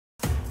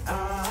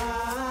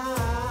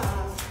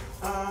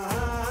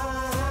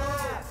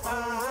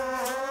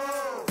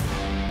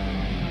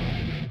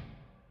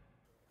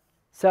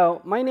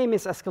So my name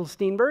is Eskil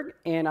Steenberg,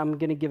 and I'm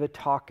going to give a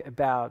talk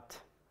about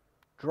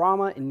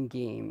drama in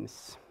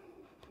games.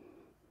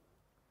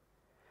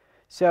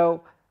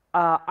 So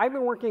I've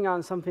been working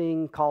on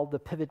something called the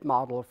pivot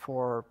model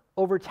for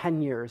over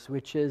 10 years,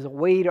 which is a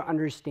way to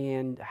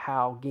understand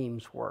how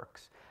games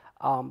works.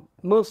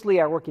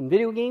 Mostly I work in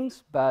video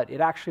games, but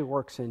it actually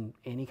works in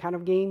any kind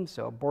of game,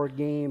 so a board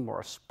game or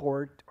a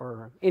sport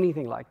or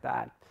anything like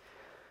that.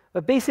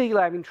 But basically,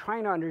 I've been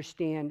trying to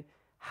understand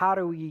how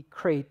do we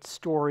create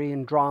story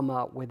and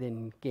drama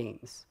within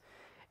games.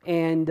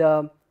 And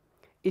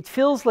it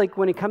feels like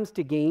when it comes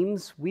to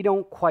games, we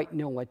don't quite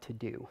know what to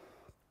do.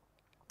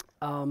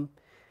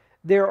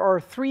 There are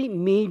three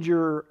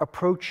major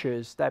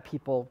approaches that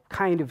people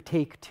kind of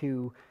take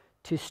to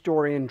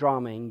story and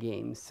drama in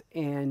games.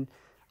 And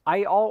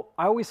I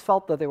always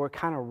felt that they were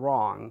kind of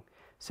wrong.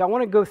 So I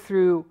want to go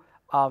through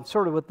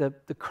sort of what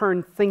the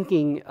current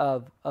thinking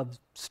of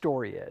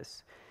story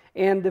is.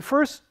 And the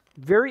first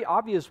very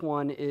obvious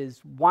one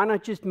is, why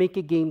not just make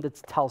a game that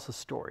tells a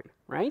story,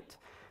 right?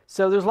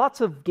 So there's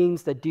lots of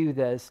games that do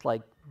this,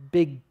 like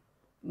big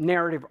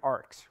narrative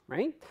arcs,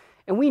 right?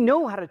 And we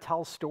know how to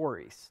tell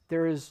stories.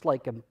 There is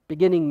like a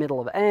beginning,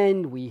 middle, and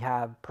end. We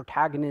have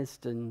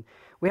protagonists, and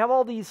we have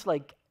all these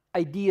like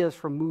ideas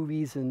from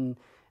movies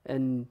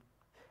and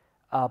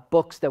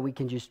books that we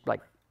can just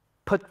like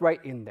put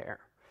right in there.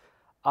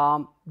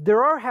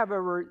 There are,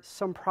 however,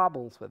 some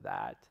problems with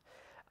that.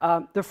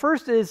 The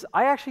first is,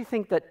 I actually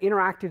think that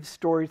interactive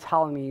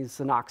storytelling is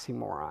an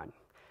oxymoron.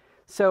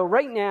 So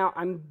right now,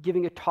 I'm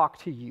giving a talk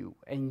to you,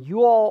 and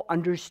you all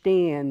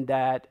understand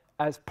that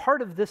as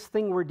part of this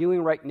thing we're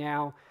doing right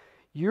now,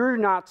 you're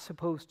not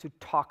supposed to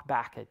talk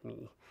back at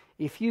me.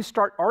 If you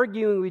start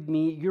arguing with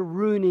me, you're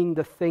ruining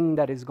the thing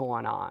that is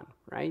going on,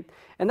 right?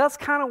 And that's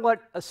kind of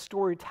what a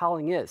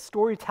storytelling is.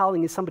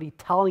 Storytelling is somebody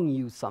telling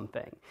you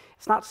something.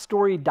 It's not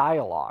story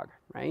dialogue,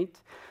 right?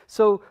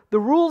 So the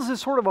rules is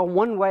sort of a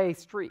one-way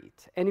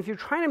street. And if you're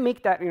trying to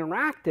make that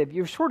interactive,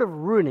 you're sort of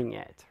ruining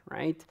it,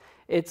 right?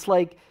 It's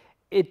like,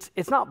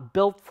 it's not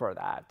built for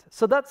that.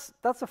 So that's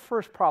the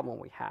first problem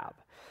we have.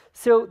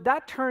 So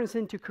that turns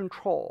into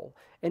control.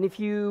 And if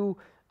you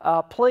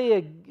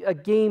play a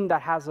game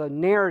that has a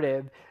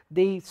narrative,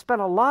 they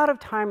spend a lot of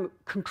time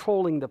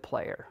controlling the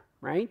player,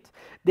 right?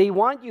 They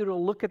want you to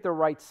look at the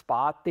right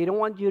spot. They don't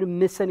want you to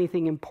miss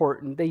anything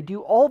important. They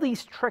do all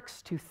these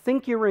tricks to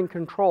think you're in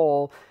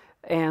control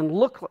and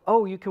look,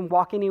 oh, you can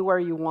walk anywhere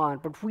you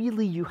want, but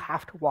really you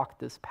have to walk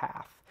this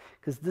path,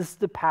 because this is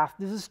the path,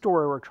 this is the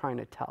story we're trying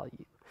to tell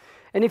you.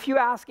 And if you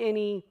ask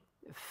any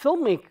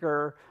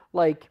filmmaker,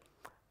 like,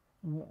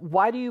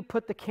 why do you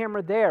put the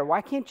camera there?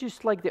 Why can't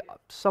just like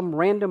some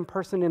random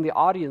person in the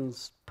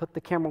audience put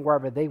the camera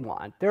wherever they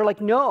want? They're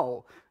like,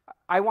 no,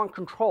 I want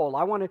control.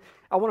 I want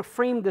to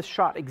frame this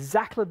shot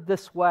exactly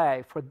this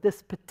way for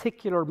this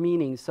particular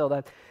meaning so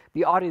that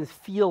the audience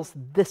feels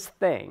this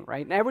thing,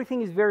 right? And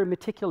everything is very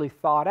meticulously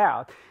thought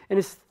out. And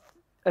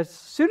as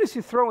soon as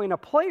you throw in a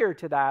player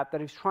to that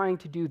is trying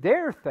to do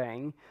their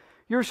thing,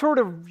 you're sort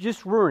of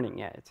just ruining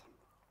it.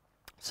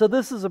 So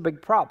this is a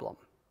big problem.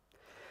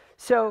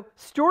 So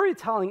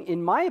storytelling,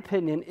 in my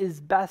opinion,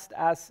 is best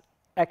as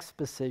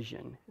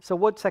exposition. So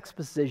what's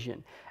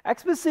exposition?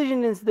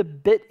 Exposition is the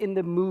bit in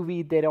the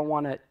movie they don't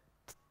want to,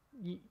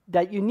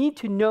 that you need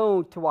to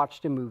know to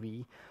watch the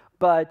movie,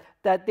 but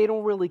that they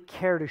don't really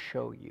care to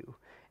show you.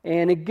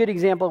 And a good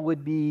example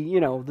would be, you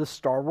know, the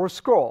Star Wars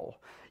scroll.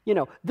 You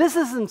know, this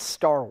isn't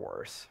Star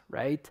Wars,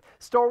 right?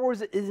 Star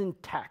Wars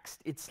isn't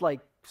text. It's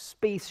like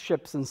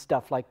spaceships and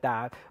stuff like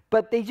that.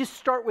 But they just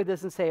start with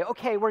this and say,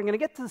 okay, we're going to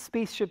get to the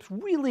spaceships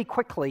really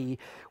quickly.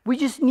 We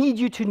just need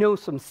you to know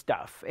some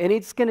stuff. And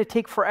it's going to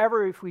take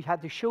forever if we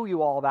had to show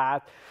you all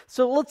that.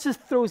 So let's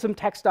just throw some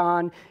text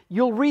on.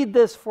 You'll read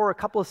this for a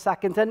couple of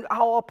seconds, and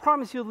I'll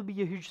promise you there'll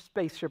be a huge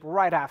spaceship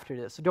right after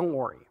this. So don't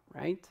worry,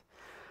 right?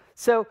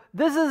 So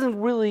this isn't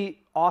really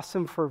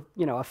awesome for,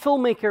 you know, a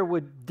filmmaker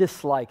would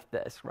dislike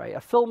this, right? A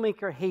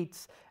filmmaker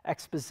hates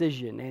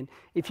exposition. And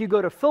if you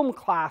go to film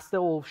class, they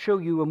will show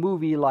you a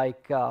movie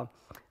like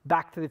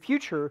Back to the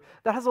Future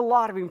that has a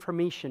lot of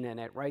information in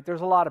it, right?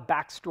 There's a lot of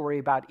backstory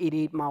about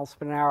 88 miles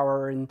per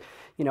hour and,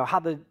 you know, how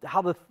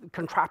the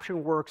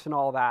contraption works and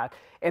all that.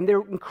 And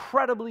they're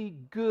incredibly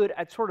good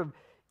at sort of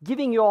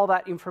giving you all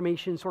that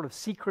information sort of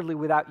secretly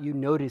without you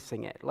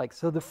noticing it. Like,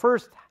 so the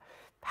first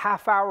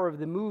half hour of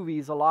the movie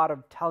is a lot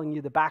of telling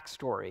you the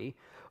backstory,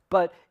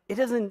 but it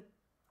doesn't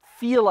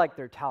feel like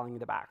they're telling you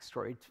the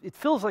backstory. It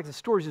feels like the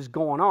story's just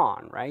going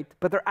on, right?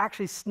 But they're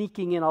actually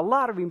sneaking in a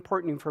lot of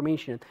important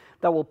information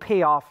that will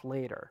pay off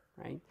later,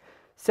 right?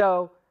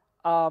 So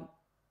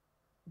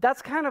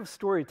that's kind of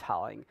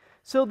storytelling.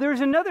 So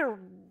there's another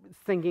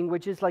thinking,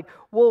 which is like,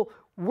 well,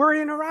 we're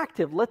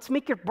interactive. Let's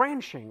make it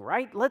branching,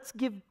 right? Let's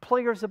give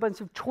players a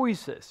bunch of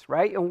choices,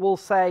 right? And we'll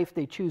say if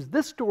they choose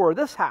this door,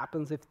 this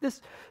happens. If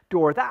this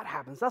door, that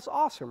happens. That's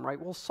awesome, right?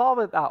 We'll solve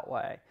it that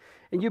way.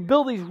 And you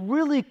build these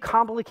really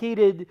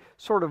complicated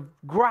sort of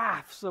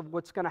graphs of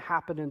what's going to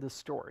happen in the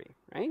story,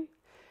 right?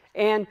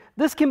 And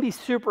this can be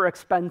super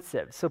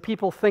expensive. So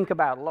people think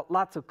about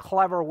lots of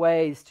clever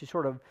ways to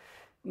sort of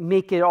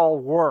make it all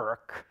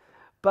work.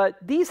 But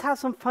these have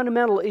some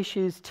fundamental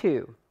issues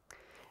too.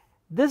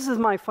 This is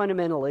my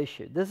fundamental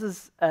issue. This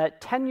is a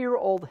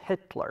 10-year-old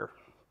Hitler.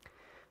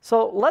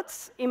 So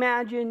let's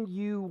imagine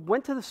you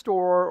went to the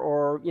store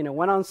or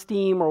went on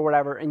Steam or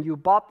whatever, and you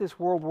bought this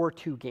World War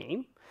II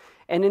game.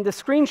 And in the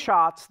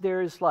screenshots,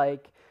 there's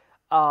like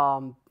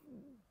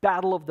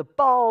Battle of the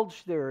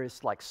Bulge, there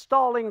is like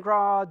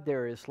Stalingrad,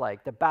 there is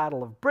like the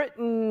Battle of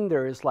Britain,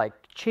 there is like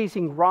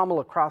chasing Rommel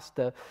across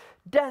the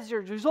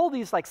desert. There's all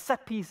these like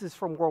set pieces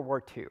from World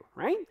War II,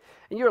 right?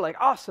 And you're like,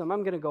 awesome,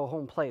 I'm going to go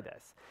home and play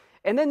this.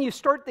 And then you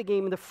start the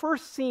game, and the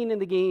first scene in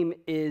the game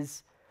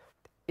is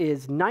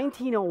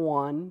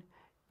 1901.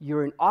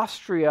 You're in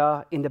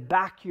Austria in the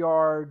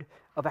backyard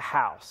of a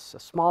house, a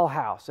small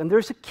house. And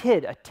there's a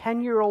kid, a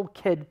 10-year-old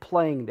kid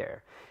playing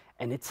there.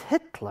 And it's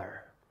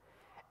Hitler.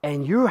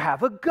 And you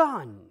have a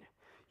gun.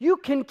 You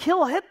can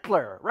kill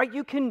Hitler, right?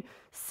 You can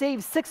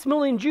save 6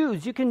 million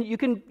Jews. You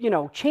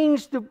can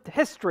change the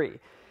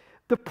history.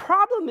 The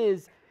problem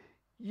is,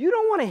 you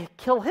don't want to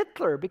kill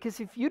Hitler, because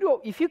if you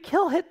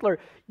kill Hitler,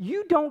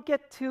 you don't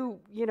get to,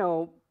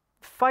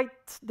 fight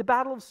the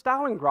Battle of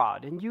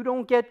Stalingrad, and you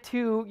don't get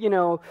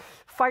to,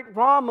 fight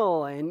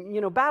Rommel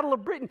and, Battle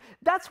of Britain.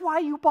 That's why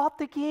you bought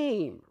the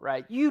game,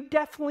 right? You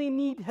definitely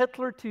need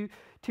Hitler to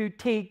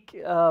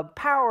take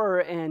power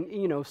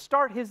and,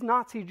 start his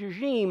Nazi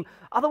regime.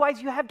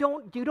 Otherwise, you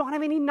don't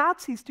have any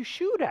Nazis to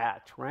shoot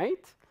at,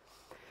 right?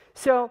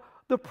 So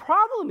the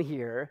problem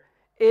here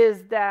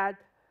is that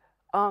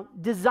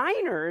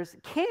designers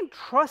can't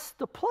trust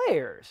the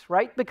players,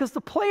 right? Because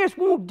the players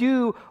won't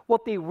do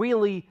what they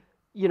really,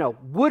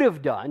 would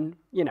have done.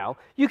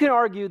 You can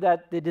argue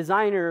that the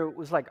designer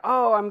was like,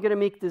 oh, I'm going to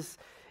make this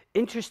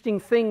interesting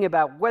thing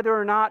about whether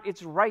or not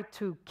it's right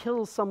to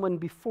kill someone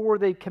before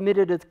they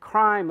committed a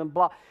crime and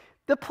blah.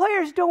 The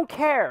players don't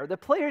care. The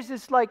players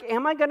is like,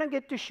 am I going to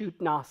get to shoot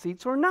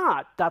Nazis or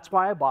not? That's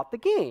why I bought the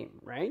game,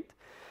 right?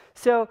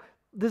 So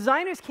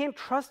designers can't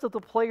trust that the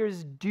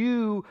players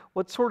do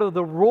what sort of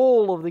the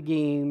role of the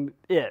game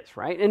is,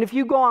 right? And if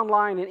you go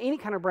online in any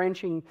kind of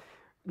branching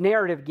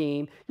narrative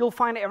game, you'll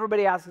find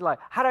everybody asking, like,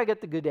 how do I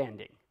get the good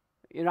ending?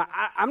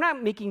 I'm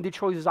not making the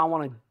choices I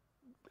want to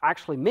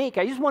actually make.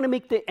 I just want to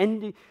make the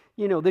end,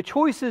 the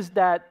choices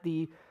that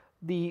the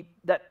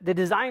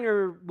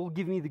designer will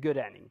give me the good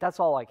ending. That's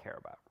all I care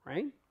about,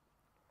 right?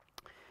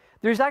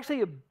 There's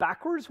actually a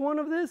backwards one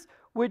of this,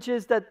 which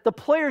is that the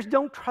players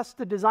don't trust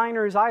the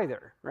designers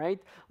either, right?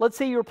 Let's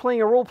say you're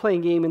playing a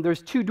role-playing game and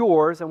there's two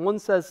doors, and one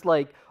says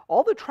like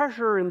all the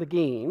treasure in the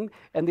game,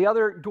 and the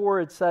other door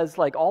it says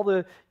like all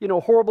the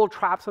horrible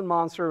traps and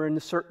monster and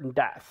a certain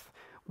death.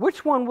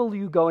 Which one will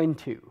you go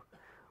into?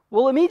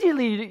 Well,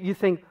 immediately you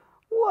think,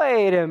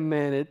 wait a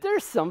minute,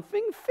 there's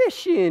something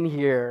fishy in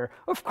here.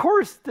 Of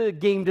course the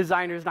game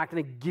designer is not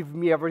going to give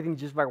me everything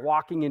just by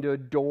walking into a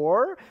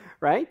door,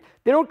 right?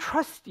 They don't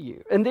trust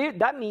you. And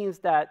that means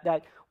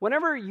that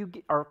whenever you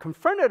are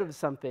confronted with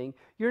something,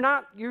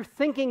 you're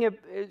thinking of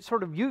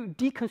sort of you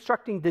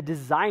deconstructing the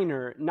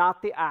designer,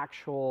 not the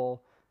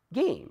actual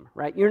game,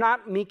 right? You're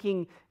not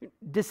making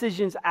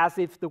decisions as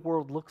if the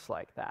world looks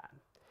like that.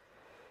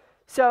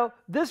 So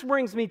this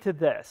brings me to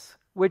this,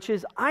 which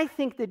is I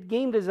think that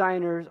game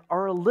designers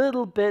are a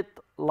little bit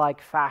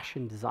like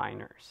fashion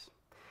designers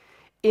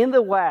in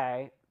the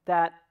way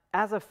that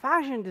as a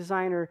fashion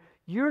designer,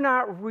 you're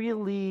not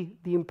really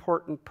the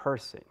important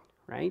person,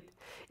 right?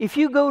 If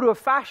you go to a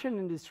fashion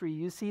industry,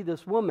 you see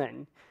this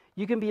woman,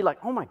 you can be like,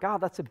 oh my God,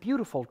 that's a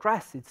beautiful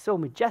dress. It's so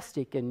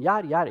majestic and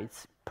yada, yada.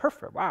 It's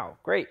perfect. Wow,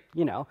 great,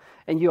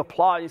 and you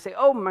applaud. You say,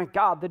 oh my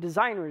God, the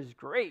designer is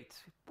great.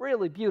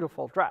 Really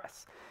beautiful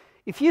dress.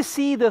 If you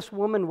see this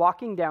woman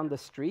walking down the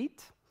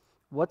street,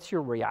 what's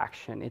your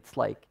reaction? It's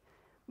like,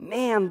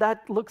 man,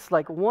 that looks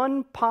like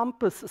one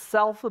pompous,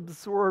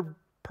 self-absorbed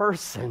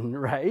person,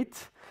 right?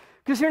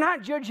 Because you're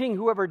not judging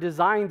whoever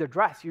designed the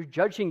dress. You're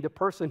judging the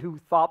person who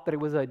thought that it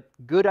was a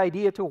good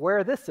idea to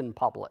wear this in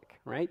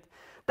public, right?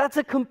 That's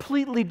a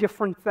completely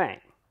different thing,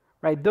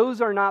 right? Those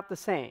are not the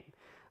same.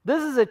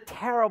 This is a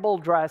terrible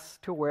dress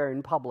to wear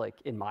in public,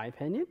 in my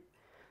opinion.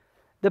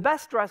 The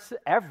best dress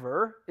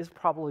ever is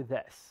probably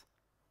this.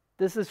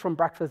 This is from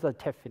Breakfast at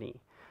Tiffany.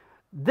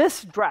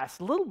 This dress,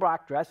 little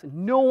black dress,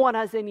 no one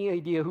has any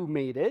idea who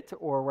made it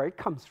or where it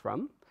comes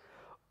from,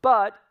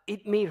 but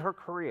it made her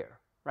career,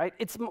 right?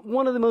 It's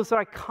one of the most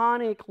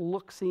iconic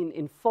looks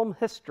in film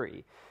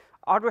history.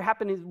 Audrey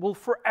Hepburn will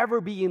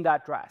forever be in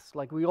that dress.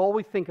 Like, we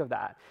always think of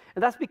that.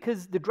 And that's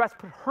because the dress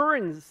put her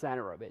in the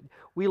center of it.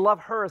 We love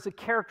her as a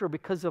character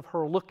because of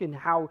her look and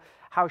how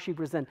she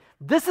presents.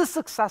 This is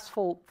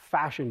successful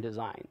fashion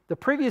design. The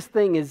previous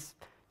thing is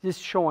just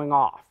showing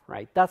off,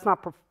 right? That's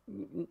not,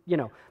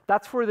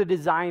 that's for the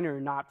designer,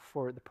 not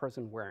for the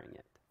person wearing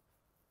it.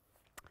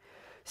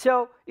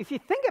 So if you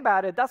think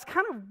about it, that's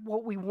kind of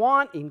what we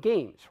want in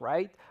games,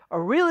 right? A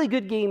really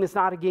good game is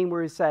not a game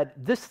where you said,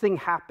 this thing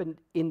happened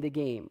in the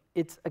game.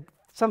 It's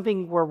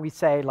something where we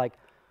say, like,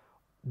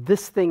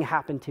 this thing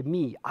happened to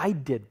me. I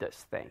did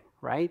this thing,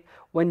 right?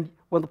 When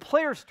the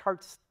player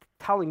starts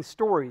telling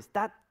stories,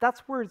 that's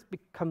where it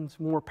becomes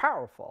more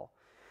powerful.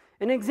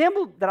 An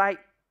example that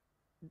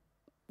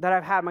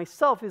I've had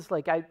myself is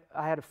like I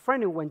had a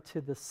friend who went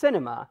to the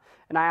cinema,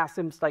 and I asked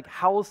him, like,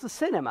 how was the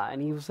cinema?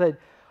 And he said,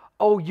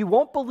 oh, you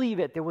won't believe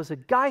it. There was a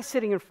guy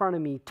sitting in front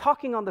of me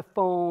talking on the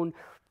phone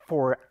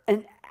for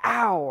an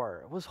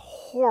hour. It was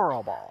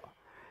horrible.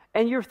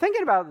 And you're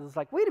thinking about it, it's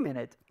like, wait a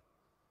minute.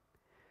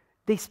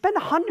 They spent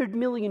 $100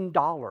 million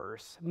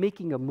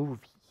making a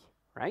movie,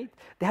 right?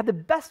 They had the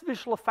best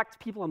visual effects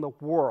people in the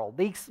world.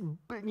 They,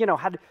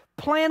 had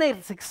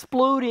planets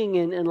exploding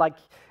and like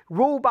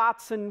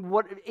robots and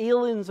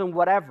aliens and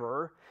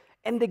whatever.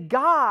 And the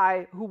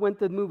guy who went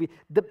to the movie,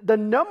 the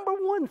number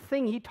one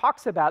thing he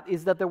talks about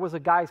is that there was a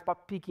guy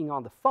speaking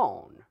on the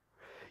phone.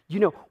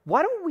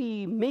 Why don't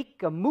we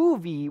make a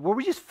movie where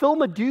we just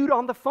film a dude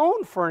on the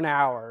phone for an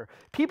hour?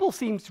 People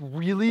seem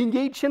really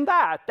engaged in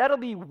that. That'll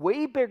be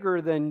way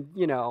bigger than,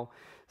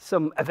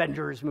 some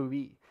Avengers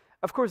movie.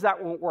 Of course,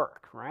 that won't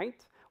work,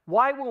 right?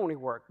 Why won't it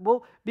work?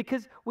 Well,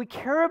 because we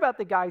care about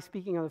the guy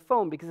speaking on the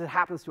phone because it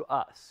happens to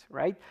us,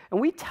 right? And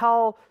we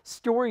tell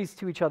stories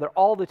to each other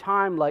all the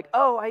time like,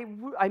 oh,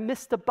 I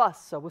missed the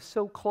bus, I was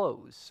so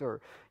close,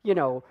 or,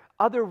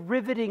 other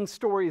riveting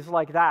stories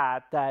like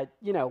that,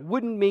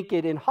 wouldn't make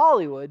it in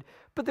Hollywood,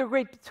 but they're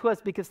great to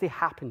us because they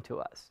happen to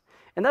us.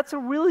 And that's a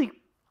really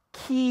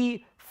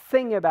key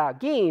thing about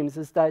games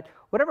is that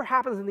whatever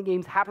happens in the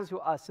games happens to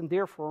us, and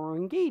therefore we're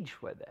engaged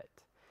with it.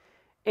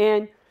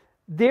 And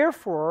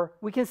therefore,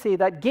 we can say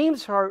that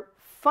games are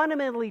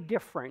fundamentally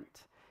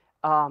different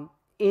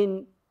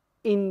in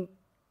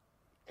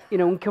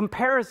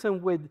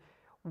comparison with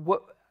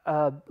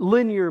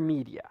linear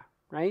media,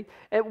 right?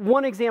 And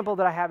one example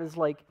that I have is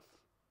like,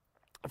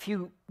 if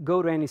you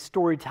go to any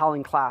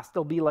storytelling class,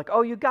 they'll be like,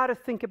 oh, you got to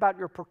think about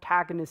your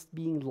protagonist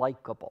being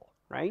likable,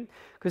 right?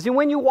 Because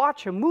when you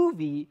watch a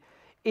movie,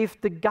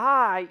 if the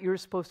guy you're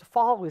supposed to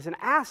follow is an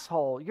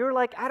asshole, you're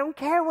like, I don't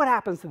care what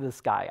happens to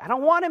this guy. I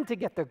don't want him to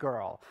get the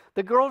girl.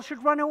 The girl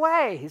should run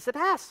away. He's an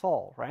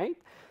asshole, right?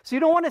 So you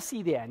don't want to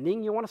see the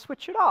ending. You want to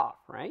switch it off,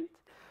 right?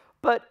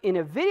 But in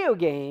a video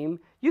game,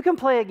 you can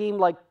play a game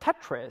like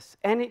Tetris,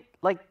 and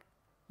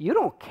you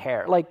don't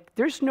care. Like,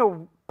 there's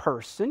no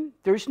person.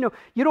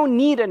 You don't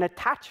need an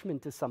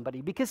attachment to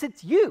somebody because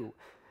it's you.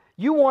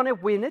 You want to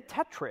win at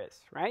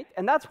Tetris, right?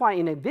 And that's why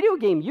in a video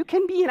game, you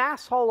can be an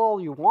asshole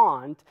all you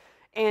want,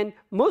 and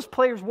most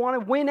players want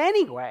to win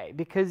anyway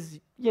because,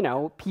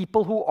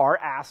 people who are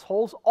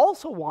assholes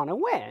also want to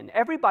win.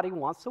 Everybody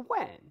wants to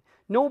win.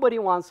 Nobody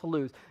wants to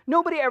lose.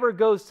 Nobody ever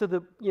goes to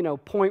the,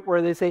 point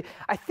where they say,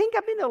 I think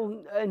I've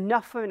been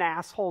enough of an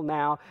asshole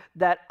now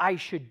that I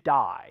should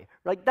die.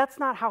 Like, that's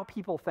not how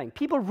people think.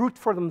 People root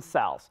for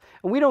themselves,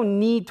 and we don't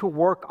need to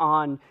work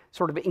on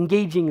sort of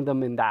engaging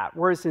them in that.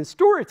 Whereas in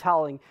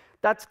storytelling,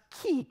 that's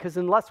key, because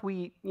unless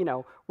we're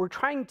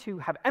trying to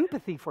have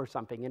empathy for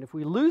something, and if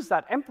we lose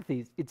that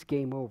empathy, it's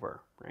game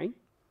over, right?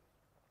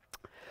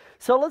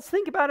 So let's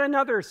think about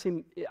another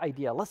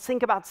idea. Let's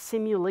think about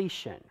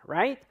simulation,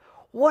 right?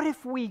 What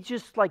if we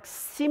just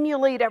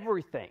simulate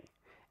everything,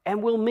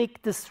 and we'll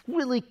make this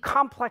really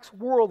complex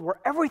world where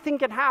everything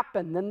can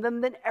happen, and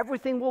then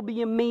everything will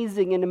be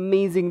amazing, and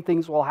amazing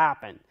things will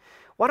happen?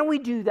 Why don't we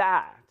do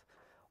that?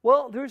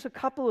 Well, there's a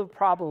couple of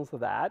problems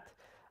with that.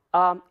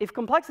 If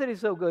complexity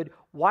is so good,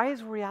 why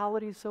is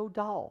reality so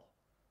dull?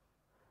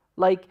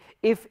 Like,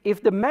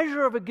 if the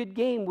measure of a good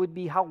game would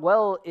be how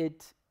well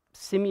it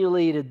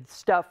simulated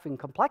stuff and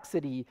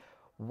complexity,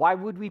 why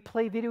would we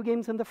play video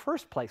games in the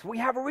first place? We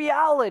have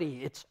reality.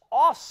 It's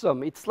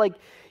awesome. It's like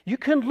you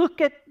can look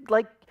at,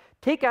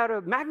 take out a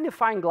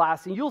magnifying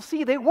glass and you'll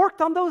see they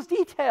worked on those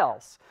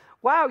details.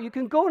 Wow, you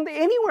can go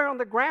anywhere on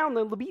the ground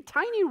and there'll be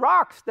tiny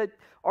rocks that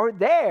are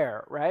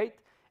there, right?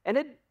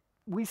 And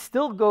we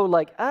still go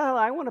oh,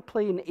 I want to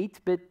play an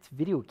 8-bit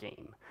video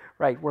game,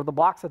 right? Where the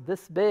blocks are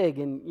this big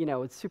and,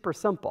 it's super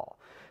simple.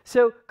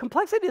 So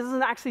complexity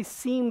doesn't actually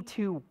seem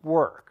to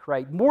work,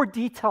 right? More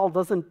detail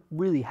doesn't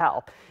really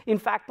help. In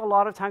fact, a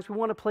lot of times we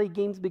want to play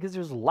games because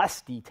there's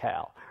less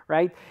detail,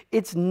 right?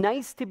 It's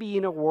nice to be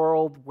in a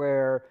world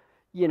where,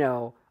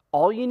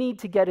 all you need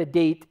to get a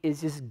date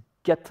is just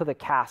get to the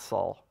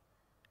castle,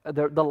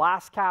 the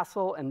last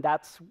castle, and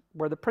that's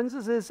where the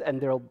princess is, and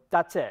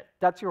that's it.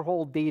 That's your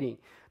whole dating.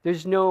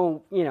 There's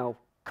no,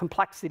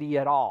 complexity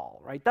at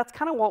all, right? That's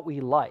kind of what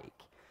we like.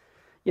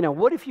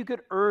 What if you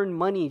could earn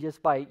money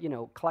just by,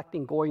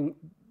 collecting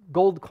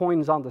gold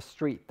coins on the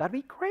street? That'd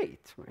be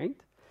great, right?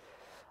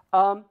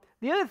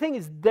 The other thing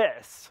is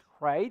this,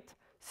 right?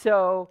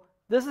 So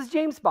this is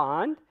James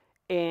Bond,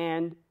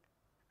 and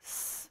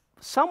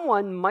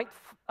someone might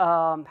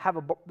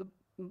have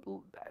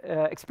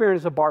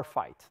experience a bar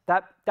fight.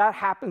 That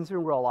happens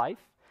in real life.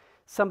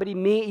 Somebody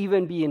may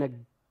even be in a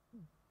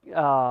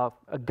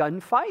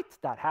gunfight.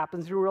 That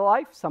happens in real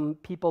life. Some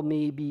people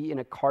may be in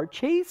a car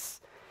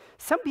chase.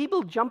 Some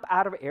people jump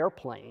out of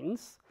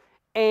airplanes,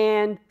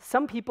 and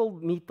some people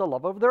meet the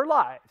love of their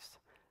lives.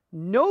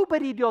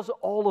 Nobody does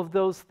all of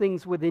those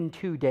things within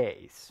 2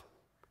 days,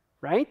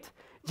 right?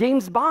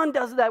 James Bond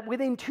does that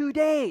within 2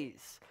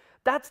 days.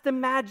 That's the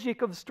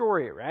magic of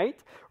story,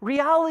 right?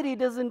 Reality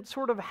doesn't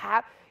sort of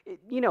have,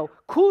 you know,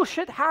 cool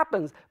shit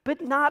happens,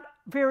 but not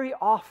very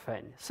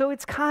often. So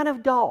it's kind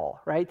of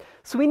dull, right?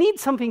 So we need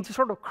something to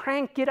sort of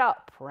crank it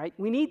up, right?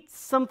 We need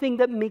something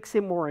that makes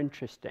it more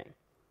interesting.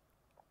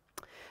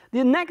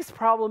 The next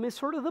problem is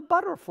sort of the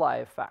butterfly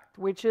effect,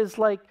 which is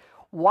like,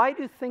 why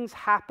do things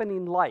happen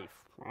in life?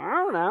 I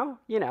don't know,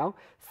 you know,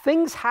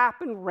 things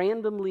happen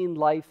randomly in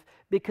life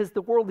because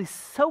the world is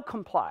so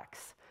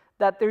complex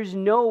that there's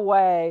no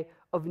way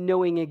of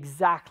knowing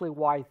exactly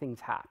why things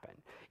happen.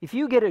 If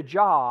you get a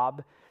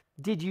job,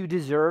 did you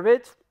deserve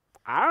it?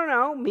 I don't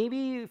know,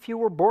 maybe if you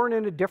were born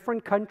in a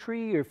different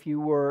country, or if you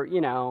were,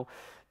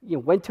 you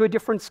went to a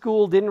different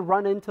school, didn't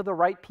run into the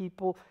right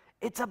people,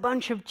 it's a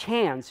bunch of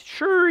chance.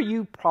 Sure,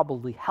 you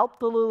probably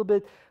helped a little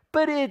bit,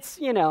 but it's,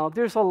 you know,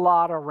 there's a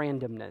lot of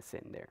randomness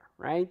in there,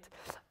 right?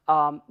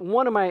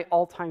 One of my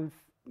all-time,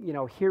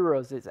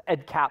 heroes is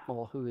Ed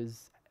Catmull, who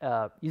is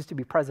used to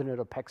be president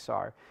of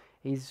Pixar.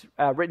 He's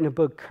written a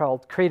book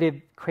called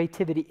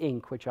Creativity,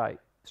 Inc., which I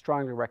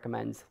strongly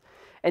recommend.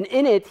 And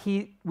in it,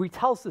 he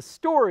retells the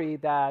story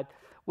that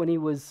when he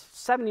was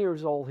 7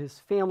 years old, his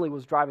family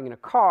was driving in a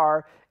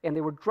car, and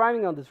they were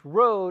driving on this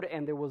road,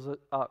 and there was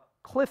a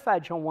cliff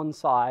edge on one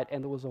side,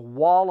 and there was a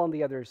wall on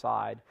the other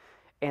side.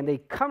 And they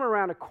come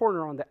around a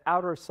corner on the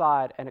outer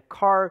side, and a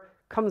car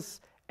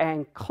comes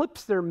and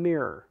clips their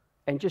mirror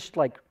and just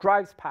like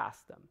drives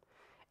past them.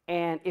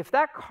 And if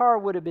that car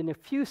would have been a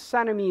few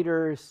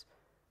centimeters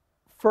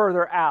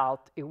further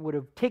out, it would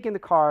have taken the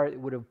car, it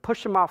would have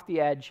pushed them off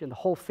the edge, and the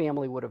whole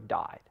family would have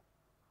died,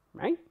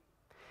 right?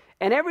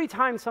 And every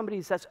time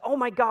somebody says, oh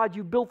my God,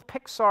 you built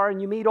Pixar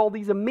and you made all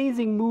these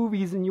amazing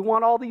movies and you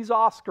won all these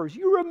Oscars,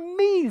 you're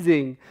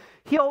amazing.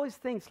 He always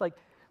thinks like,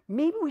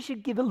 maybe we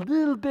should give a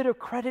little bit of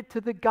credit to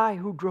the guy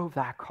who drove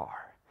that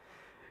car.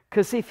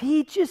 Because if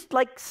he just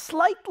like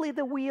slightly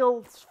the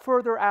wheels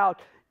further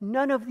out,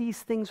 none of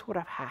these things would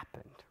have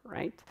happened,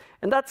 right?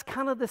 And that's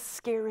kind of the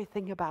scary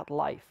thing about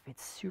life.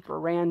 It's super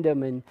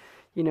random, and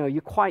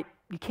you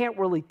can't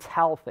really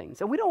tell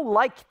things, and we don't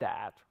like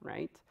that,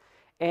 right?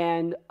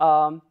 And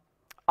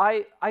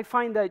I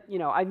find that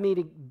I've made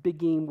a big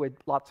game with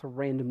lots of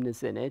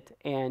randomness in it,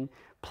 and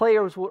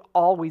players would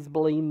always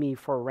blame me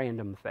for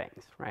random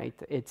things, right?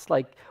 It's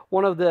like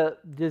one of the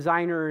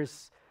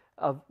designers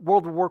of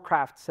World of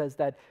Warcraft says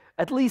that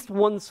at least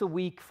once a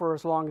week for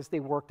as long as they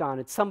worked on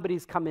it,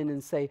 somebody's come in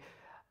and say,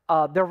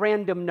 the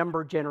random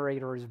number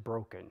generator is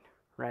broken,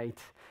 right?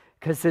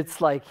 Because it's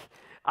like,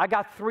 I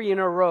got 3 in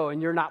a row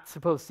and you're not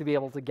supposed to be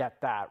able to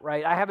get that,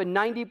 right? I have a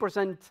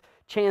 90%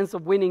 chance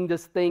of winning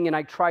this thing and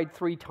I tried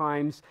 3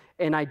 times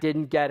and I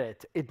didn't get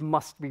it. It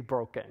must be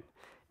broken.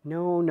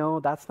 No,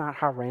 that's not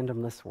how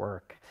randomness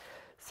works.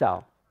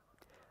 So,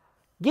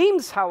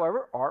 games,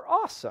 however, are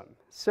awesome.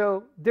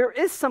 So there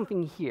is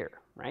something here,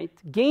 right?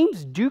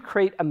 Games do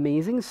create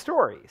amazing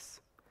stories.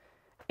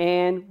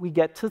 And we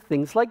get to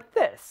things like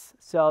this.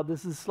 So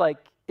this is like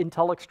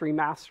Intel Extreme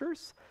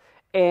Masters.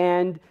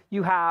 And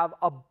you have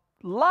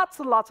lots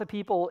and lots of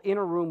people in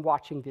a room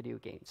watching video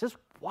games, just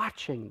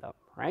watching them,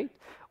 right?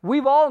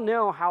 We all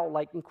know how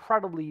like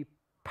incredibly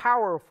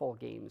powerful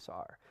games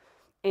are.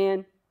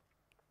 And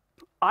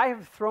I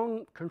have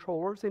thrown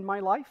controllers in my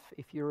life.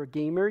 If you're a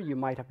gamer, you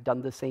might have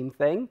done the same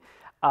thing.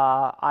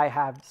 I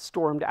have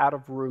stormed out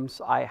of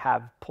rooms. I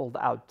have pulled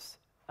out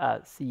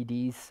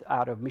CDs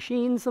out of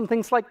machines and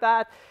things like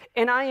that.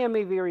 And I am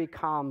a very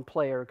calm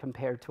player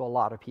compared to a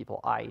lot of people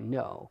I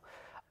know.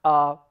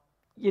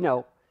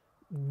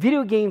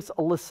 Video games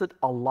elicit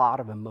a lot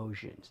of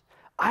emotions.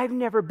 I've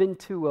never been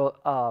to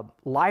a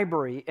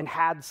library and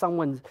had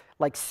someone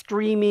like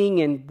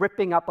streaming and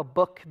ripping up a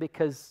book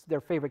because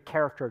their favorite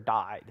character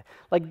died.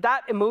 Like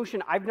that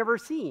emotion I've never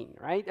seen,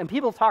 right? And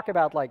people talk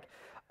about like,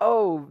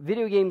 oh,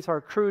 video games are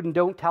crude and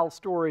don't tell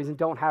stories and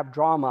don't have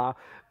drama,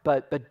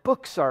 but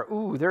books are,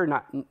 ooh,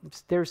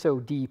 they're so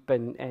deep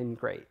and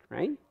great,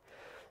 right?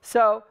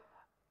 So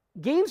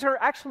games are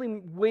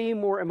actually way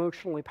more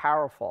emotionally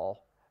powerful.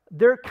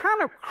 They're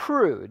kind of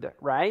crude,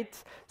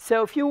 right?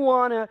 So if you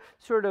want to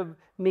sort of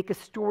make a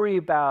story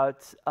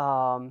about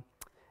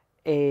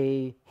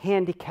a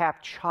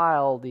handicapped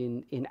child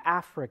in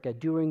Africa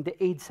during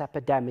the AIDS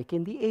epidemic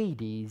in the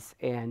 80s,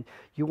 and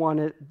you want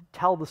to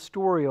tell the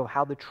story of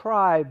how the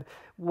tribe,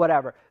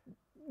 whatever.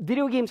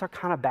 Video games are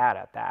kind of bad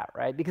at that,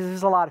 right? Because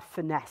there's a lot of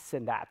finesse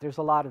in that. There's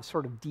a lot of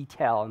sort of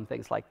detail and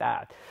things like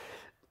that.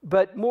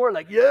 But more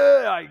like,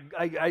 yeah,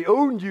 I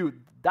owned you.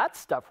 That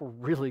stuff we're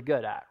really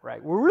good at,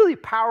 right? We're really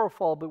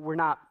powerful, but we're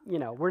not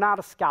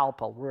a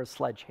scalpel. We're a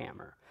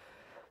sledgehammer.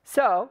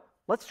 So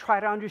let's try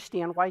to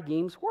understand why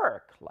games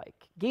work. Like,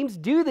 games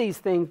do these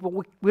things, but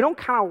we don't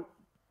kind of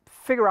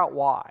figure out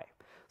why.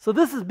 So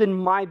this has been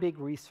my big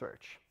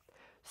research.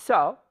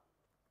 So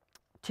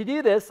to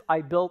do this,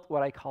 I built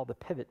what I call the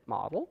pivot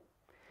model.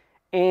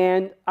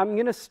 And I'm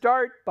going to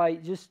start by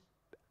just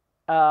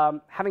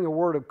having a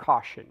word of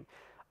caution.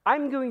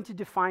 I'm going to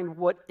define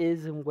what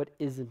is and what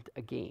isn't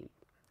a game.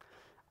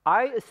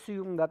 I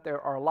assume that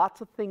there are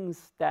lots of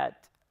things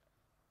that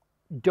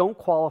don't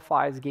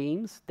qualify as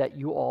games that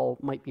you all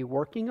might be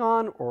working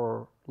on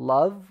or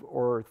love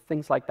or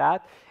things like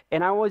that.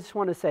 And I always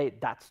want to say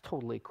that's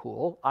totally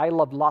cool. I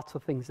love lots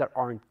of things that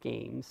aren't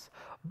games.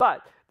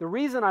 But the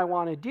reason I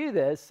want to do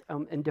this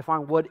and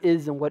define what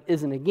is and what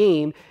isn't a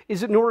game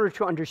is in order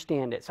to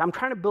understand it. So I'm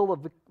trying to build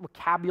a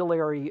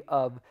vocabulary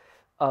of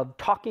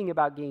talking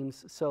about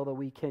games so that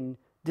we can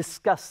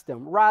discuss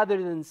them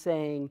rather than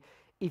saying,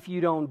 if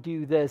you don't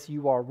do this,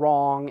 you are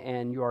wrong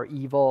and you are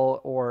evil,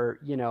 or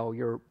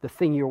the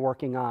thing you're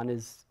working on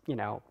is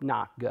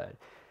not good.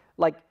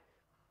 Like,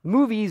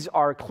 movies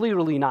are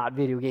clearly not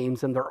video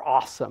games, and they're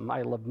awesome.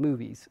 I love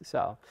movies.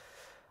 So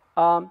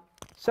I'm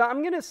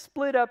going to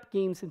split up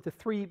games into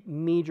 3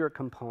 major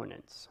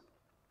components.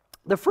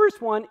 The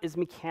first one is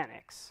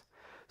mechanics.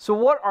 So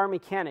what are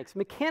mechanics?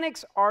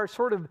 Mechanics are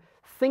sort of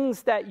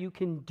things that you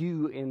can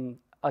do in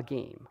a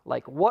game.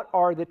 Like, what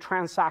are the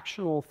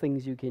transactional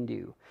things you can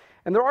do?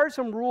 And there are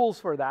some rules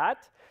for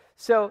that.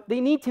 So they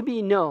need to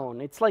be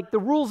known. It's like the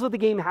rules of the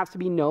game have to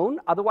be known.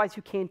 Otherwise,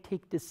 you can't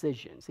take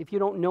decisions. If you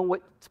don't know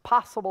what's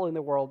possible in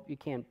the world, you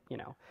can't,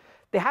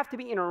 They have to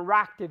be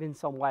interactive in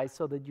some way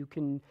so that you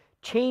can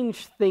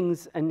change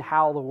things and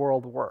how the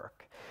world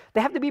works.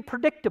 They have to be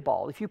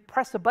predictable. If you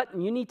press a button,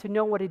 you need to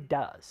know what it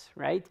does,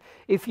 right?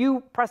 If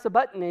you press a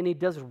button and it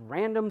does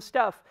random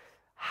stuff,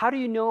 how do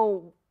you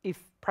know if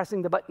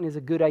pressing the button is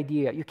a good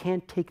idea? You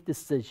can't take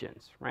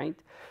decisions, right?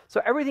 So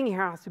everything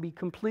here has to be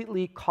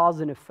completely cause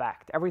and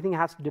effect. Everything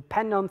has to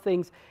depend on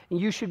things, and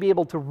you should be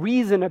able to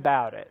reason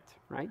about it,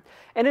 right?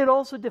 And it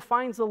also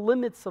defines the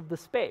limits of the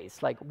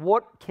space. Like,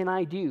 what can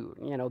I do?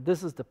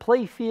 This is the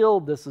play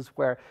field. This is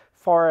where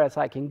far as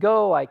I can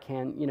go. I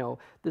can,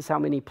 this is how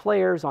many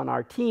players on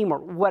our team or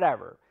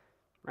whatever,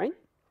 right?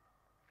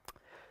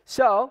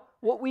 So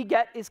what we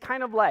get is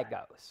kind of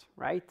Legos,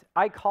 right?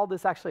 I call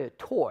this actually a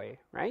toy,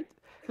 right?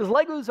 Because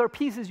Legos are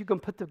pieces you can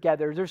put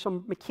together. There's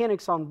some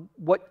mechanics on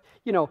what,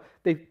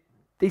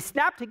 they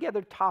snap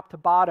together top to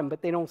bottom,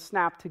 but they don't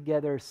snap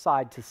together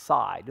side to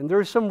side. And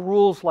there's some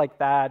rules like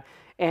that.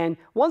 And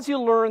once you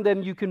learn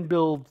them, you can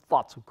build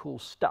lots of cool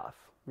stuff,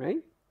 right?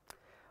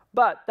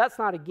 But that's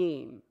not a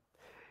game.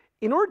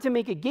 In order to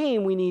make a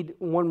game, we need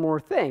one more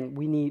thing.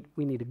 We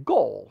need a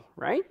goal,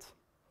 right?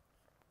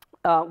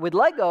 With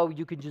Lego,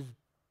 you can just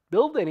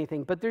build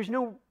anything, but there's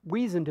no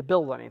reason to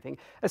build anything.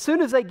 As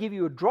soon as I give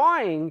you a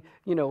drawing,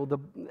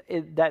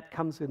 that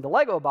comes in the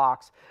Lego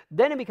box,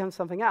 then it becomes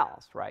something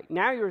else, right?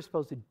 Now you're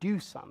supposed to do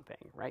something,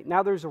 right?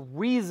 Now there's a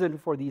reason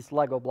for these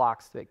Lego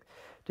blocks to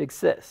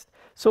exist.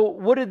 So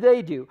what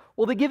do?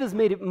 Well, they give us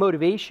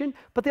motivation,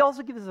 but they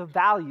also give us a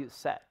value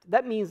set.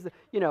 That means that,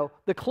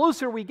 the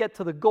closer we get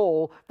to the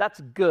goal,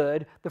 that's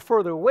good. The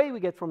further away we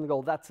get from the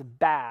goal, that's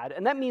bad.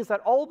 And that means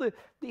that all the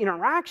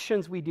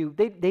interactions we do,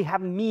 they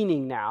have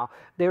meaning now.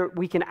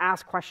 We can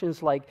ask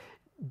questions like,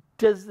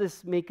 does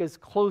this make us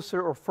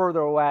closer or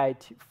further away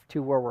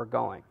to where we're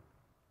going?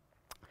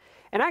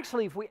 And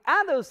actually, if we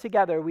add those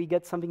together, we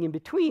get something in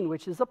between,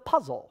 which is a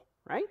puzzle,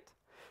 right?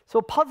 So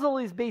a puzzle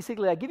is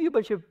basically, I give you a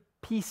bunch of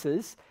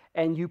pieces,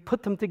 and you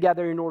put them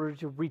together in order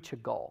to reach a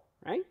goal,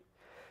 right?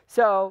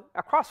 So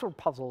a crossword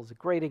puzzle is a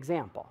great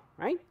example,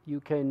 right?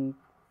 You can,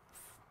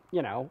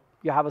 you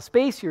have a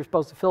space, you're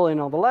supposed to fill in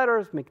all the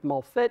letters, make them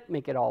all fit,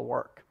 make it all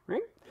work,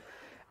 right?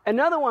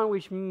 Another one,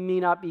 which may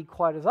not be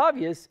quite as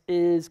obvious,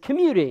 is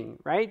commuting,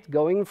 right?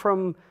 Going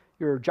from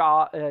your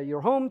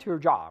home to your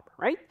job,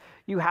 right?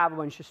 You have a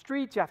bunch of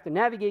streets, you have to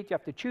navigate, you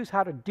have to choose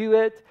how to do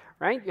it,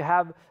 right? You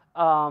have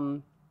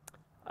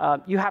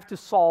to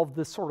solve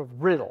this sort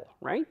of riddle,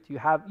 right?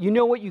 You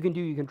know what you can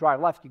do. You can drive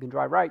left, you can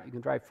drive right, you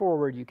can drive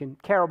forward, you can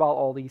care about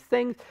all these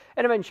things,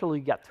 and eventually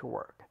you get to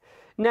work.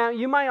 Now,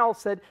 you might all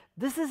said,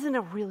 this isn't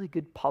a really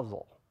good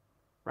puzzle,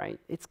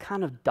 right? It's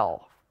kind of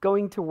dull.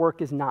 Going to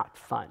work is not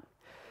fun.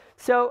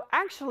 So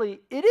actually,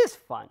 it is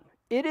fun.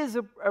 It is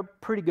a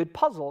pretty good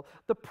puzzle.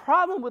 The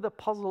problem with a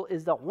puzzle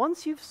is that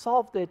once you've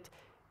solved it,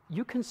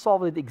 you can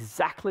solve it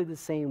exactly the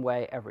same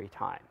way every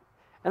time.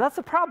 And that's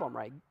the problem,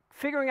 right?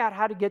 Figuring out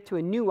how to get to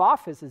a new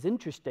office is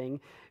interesting.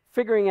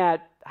 Figuring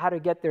out how to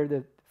get there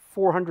the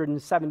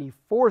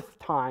 474th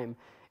time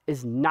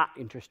is not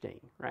interesting,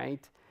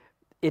 right?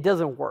 It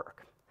doesn't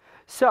work.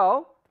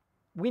 So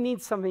we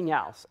need something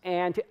else.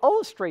 And to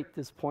illustrate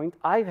this point,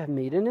 I have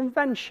made an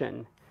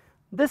invention.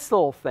 This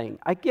little thing,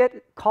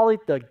 call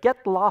it the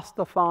Get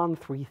Lost-a-thon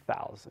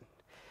 3000.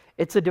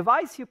 It's a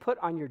device you put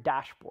on your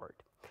dashboard.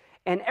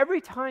 And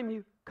every time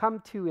you come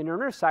to an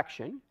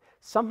intersection,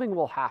 something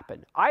will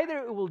happen. Either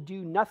it will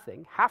do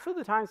nothing. Half of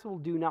the times it will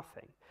do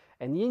nothing.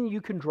 And then you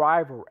can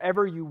drive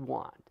wherever you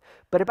want.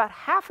 But about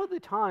half of the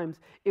times,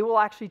 it will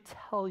actually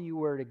tell you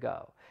where to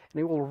go.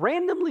 And it will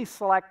randomly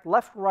select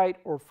left, right,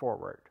 or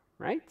forward,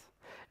 right?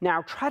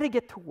 Now, try to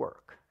get to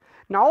work.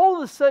 Now, all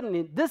of a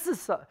sudden, this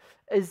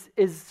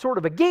is sort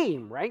of a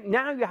game, right?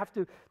 Now you have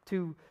to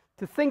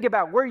think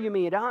about where you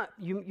made up.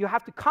 You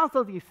have to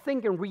constantly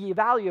think and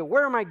reevaluate,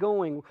 where am I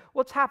going?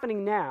 What's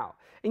happening now?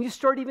 And you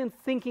start even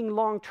thinking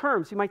long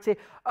term. So you might say,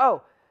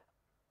 oh,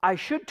 I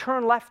should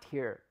turn left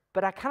here,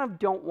 but I kind of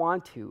don't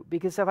want to,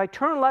 because if I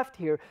turn left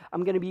here,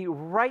 I'm going to be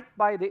right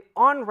by the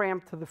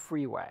on-ramp to the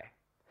freeway.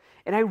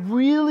 And I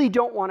really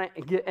don't want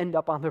to end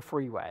up on the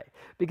freeway,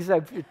 because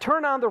if I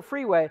turn on the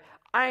freeway,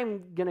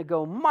 I'm going to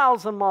go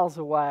miles and miles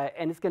away,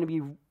 and it's going to be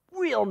a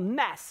real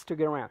mess to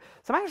get around.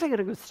 So I'm actually going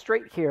to go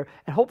straight here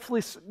and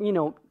hopefully,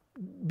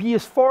 be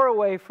as far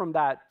away from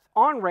that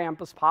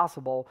on-ramp as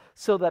possible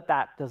so that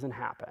that doesn't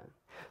happen.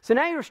 So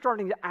now you're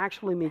starting to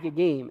actually make a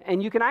game,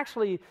 and you can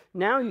actually,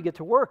 now you get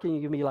to work and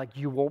you can be like,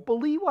 you won't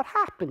believe what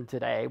happened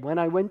today when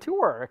I went to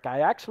work.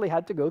 I actually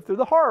had to go through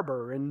the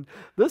harbor, and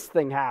this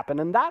thing happened,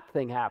 and that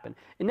thing happened.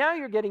 And now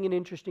you're getting an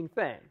interesting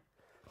thing.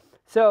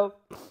 So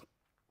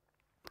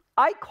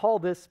I call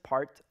this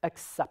part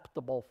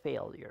acceptable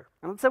failure.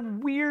 And it's a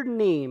weird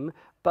name,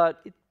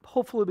 but it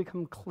hopefully will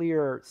become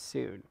clear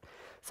soon.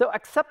 So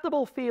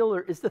acceptable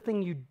failure is the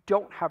thing you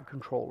don't have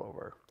control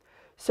over.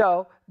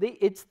 So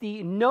it's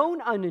the known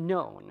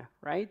unknown,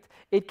 right?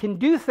 It can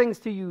do things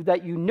to you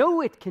that you know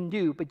it can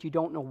do, but you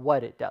don't know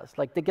what it does.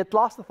 Like the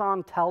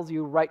Get-Lost-a-thon tells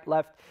you right,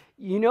 left.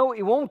 You know,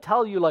 it won't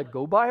tell you, like,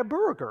 go buy a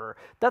burger.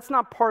 That's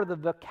not part of the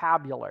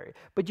vocabulary.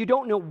 But you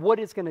don't know what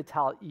it's going to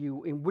tell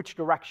you, in which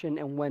direction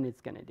and when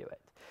it's going to do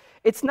it.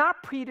 It's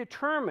not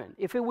predetermined.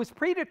 If it was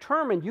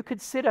predetermined, you could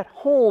sit at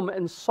home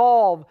and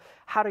solve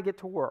how to get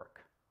to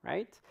work,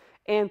 right?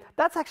 And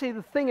that's actually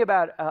the thing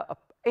about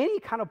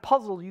any kind of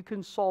puzzle you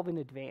can solve in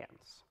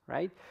advance,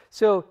 right?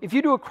 So if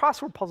you do a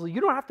crossword puzzle,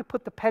 you don't have to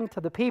put the pen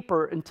to the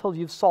paper until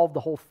you've solved the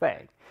whole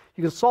thing.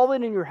 You can solve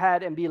it in your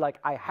head and be like,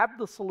 I have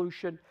the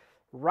solution,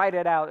 write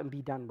it out and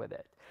be done with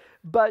it.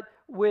 But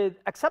with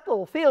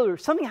acceptable failure,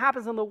 something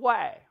happens in the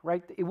way,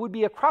 right? It would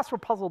be a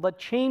crossword puzzle that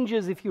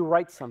changes if you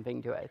write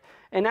something to it.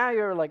 And now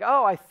you're like,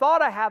 oh, I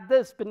thought I had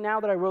this, but now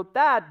that I wrote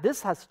that,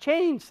 this has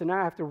changed, so now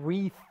I have to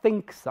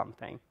rethink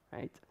something,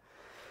 right?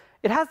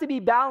 It has to be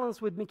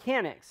balanced with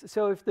mechanics.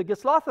 So if the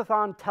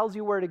Get-Lost-a-thon tells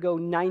you where to go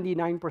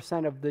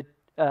 99% of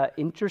the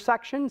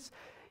intersections,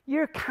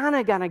 you're kind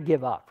of going to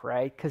give up,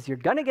 right? Because you're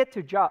going to get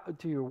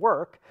to your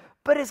work,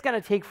 but it's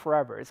going to take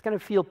forever. It's going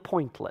to feel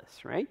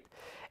pointless, right?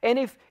 And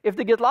if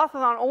the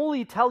Get-Lost-a-thon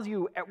only tells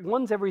you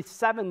once every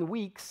 7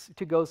 weeks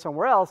to go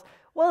somewhere else,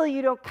 well,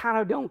 you kind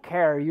of don't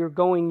care. You're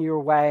going your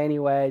way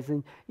anyways,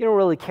 and you don't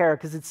really care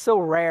because it's so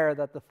rare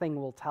that the thing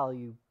will tell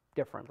you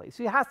differently.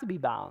 So it has to be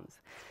balanced.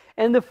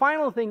 And the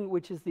final thing,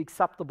 which is the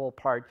acceptable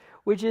part,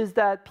 which is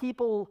that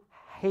people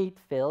hate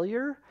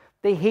failure.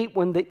 They hate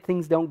when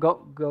things don't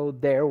go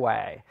their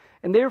way.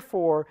 And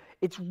therefore,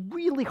 it's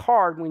really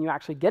hard when you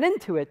actually get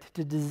into it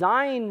to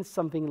design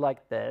something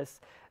like this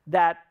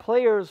that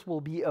players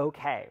will be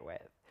okay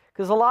with.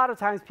 Because a lot of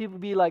times people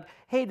be like,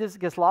 hey, this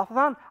gets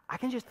Get-Lost-a-thon, I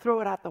can just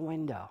throw it out the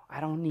window.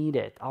 I don't need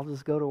it. I'll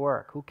just go to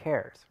work. Who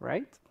cares,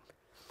 right?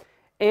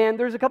 And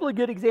there's a couple of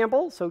good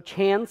examples. So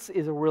chance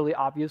is a really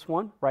obvious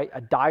one, right?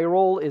 A die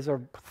roll is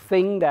a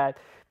thing that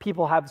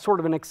people have sort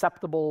of an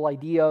acceptable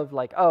idea of,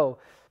 like, oh,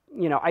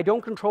 I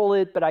don't control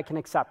it, but I can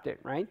accept it,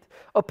 right?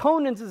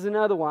 Opponents is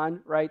another one,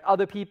 right?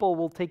 Other people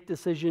will take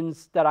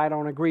decisions that I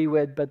don't agree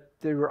with, but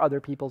there are other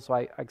people, so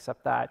I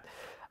accept that.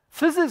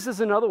 Physics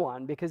is another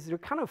one, because they're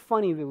kind of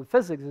funny with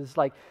physics. It's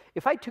like,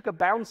 if I took a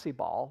bouncy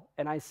ball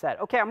and I said,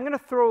 okay, I'm going to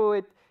throw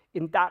it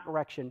in that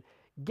direction,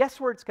 guess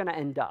where it's going to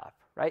end up?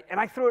 Right? And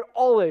I throw it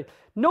all the way.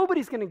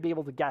 Nobody's going to be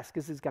able to guess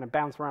because it's going to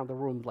bounce around the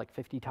room like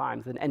 50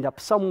 times and end up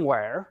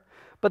somewhere.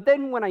 But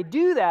then when I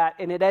do that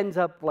and it ends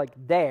up like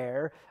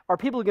there, I'm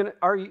going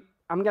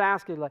to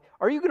ask you, like,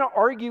 are you going to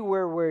argue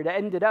where it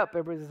ended up?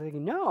 Everybody's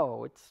thinking,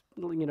 no, it's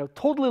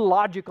totally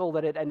logical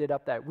that it ended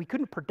up there. We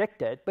couldn't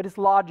predict it, but it's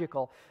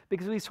logical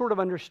because we sort of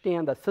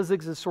understand that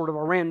physics is sort of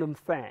a random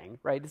thing,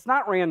 right? It's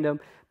not random,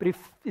 but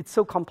it's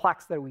so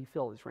complex that we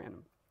feel it's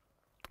random.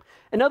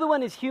 Another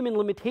one is human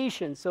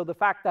limitations. So the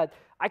fact that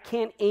I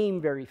can't aim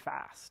very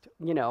fast.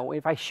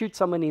 If I shoot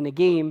someone in a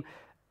game,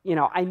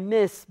 I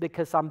miss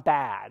because I'm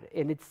bad,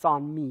 and it's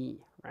on me,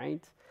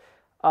 right?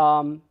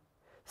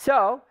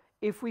 So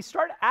if we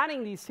start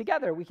adding these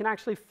together, we can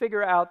actually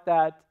figure out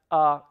that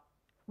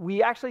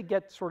we actually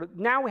get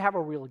now we have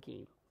a real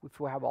game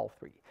if we have all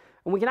three.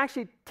 And we can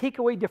actually take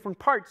away different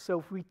parts. So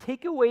if we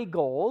take away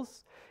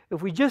goals,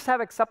 if we just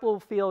have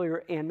acceptable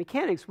failure and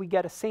mechanics, we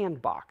get a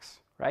sandbox.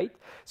 Right?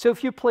 So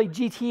if you play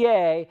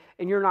GTA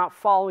and you're not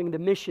following the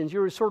missions,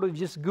 you're sort of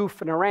just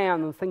goofing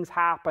around and things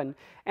happen.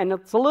 And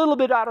it's a little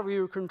bit out of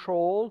your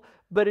control,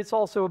 but it's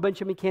also a bunch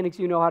of mechanics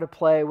you know how to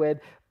play with,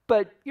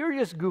 but you're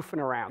just goofing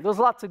around. There's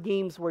lots of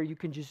games where you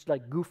can just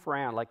like goof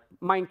around. Like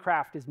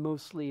Minecraft is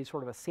mostly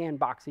sort of a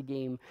sandboxy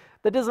game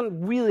that doesn't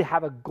really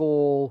have a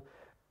goal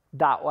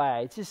that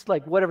way. It's just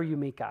like whatever you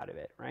make out of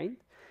it, right?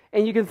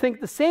 And you can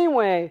think the same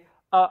way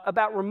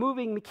about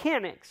removing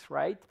mechanics,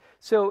 right?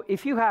 So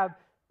if you have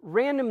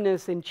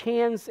randomness and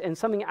chance and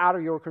something out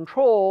of your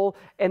control,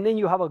 and then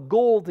you have a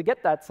goal to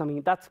get that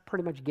something, that's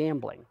pretty much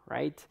gambling,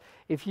 right?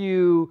 If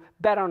you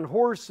bet on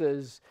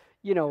horses,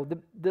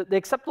 the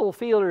acceptable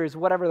failure is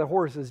whatever the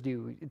horses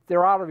do.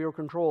 They're out of your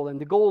control, and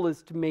the goal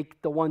is to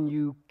make the one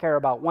you care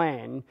about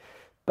win,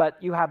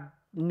 but you have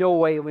no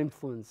way of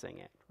influencing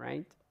it,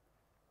 right?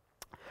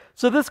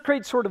 So this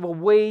creates sort of a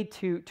way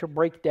to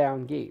break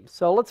down games.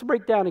 So let's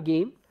break down a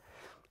game.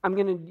 I'm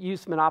going to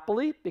use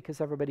Monopoly because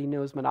everybody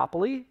knows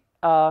Monopoly.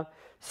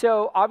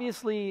 So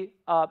obviously,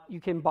 you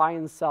can buy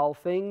and sell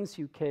things.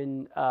 You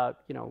can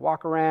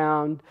walk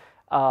around.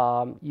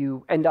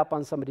 You end up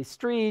on somebody's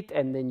street,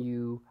 and then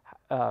you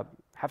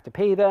have to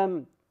pay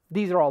them.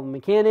 These are all the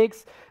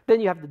mechanics.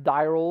 Then you have the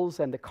die rolls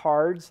and the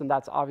cards, and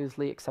that's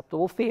obviously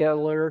acceptable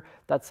failure.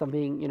 That's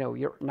something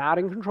you're not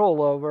in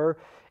control over,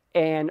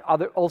 and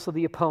also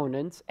the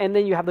opponents. And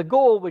then you have the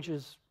goal, which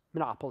is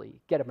Monopoly.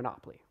 Get a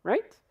Monopoly,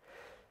 right?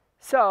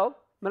 So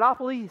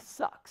Monopoly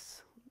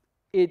sucks.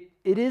 It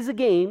is a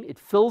game. It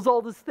fills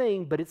all this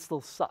thing, but it still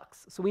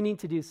sucks. So we need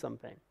to do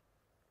something.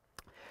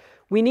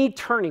 We need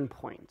turning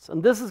points,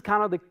 and this is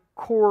kind of the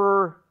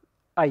core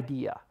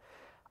idea.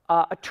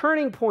 A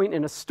turning point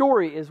in a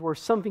story is where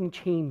something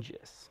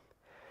changes.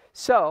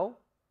 So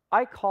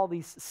I call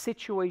these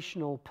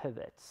situational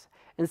pivots.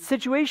 And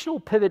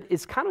situational pivot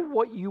is kind of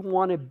what you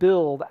want to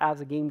build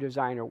as a game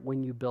designer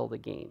when you build a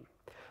game.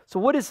 So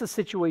what is a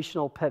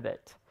situational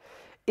pivot?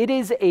 It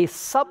is a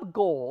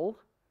sub-goal.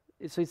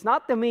 So it's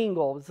not the main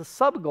goal. It's a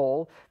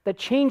sub-goal that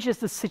changes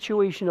the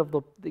situation of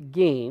the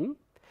game.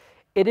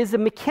 It is a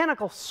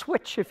mechanical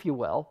switch, if you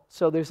will.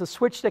 So there's a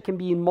switch that can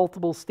be in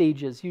multiple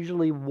stages,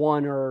 usually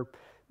one or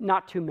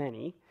not too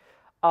many.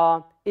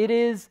 It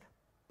is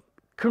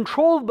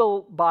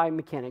controllable by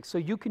mechanics, so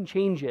you can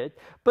change it,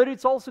 but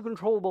it's also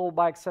controllable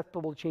by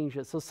acceptable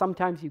changes, so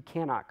sometimes you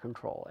cannot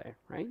control it,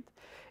 right?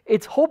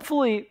 It's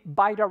hopefully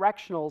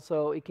bidirectional,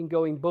 so it can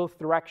go in both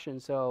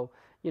directions, so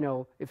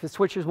if it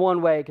switches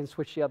one way, it can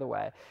switch the other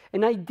way.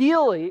 And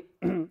ideally,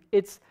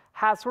 it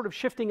has sort of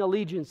shifting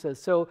allegiances,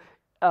 so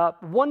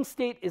one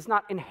state is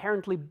not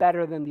inherently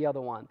better than the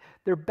other one.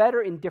 They're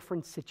better in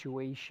different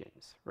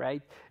situations,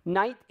 right?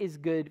 Night is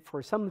good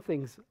for some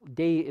things,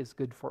 day is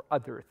good for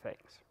other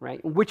things,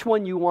 right? And which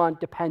one you want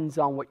depends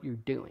on what you're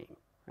doing,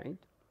 right?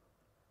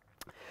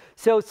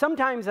 So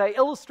sometimes I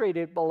illustrate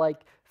it by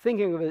like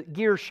thinking of a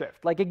gear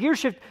shift. Like a gear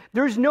shift,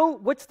 there's no,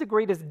 what's the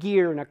greatest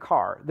gear in a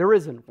car? There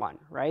isn't one,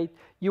 right?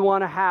 You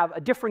want to have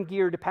a different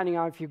gear depending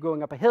on if you're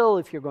going up a hill,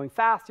 if you're going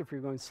fast, if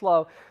you're going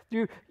slow.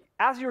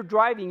 As you're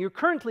driving, you're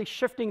currently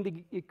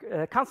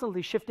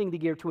constantly shifting the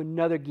gear to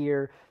another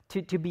gear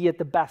to be at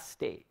the best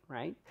state,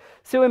 right?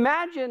 So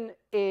imagine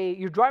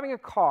you're driving a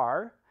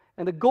car,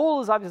 and the goal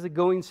is obviously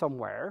going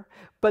somewhere,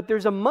 but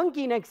there's a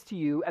monkey next to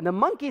you, and the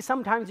monkey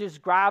sometimes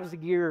just grabs the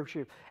gear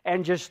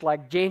and just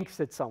like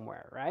janks it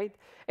somewhere, right?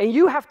 And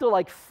you have to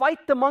like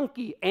fight the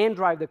monkey and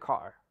drive the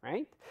car,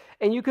 right?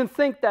 And you can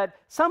think that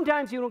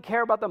sometimes you don't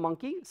care about the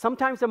monkey.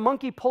 Sometimes the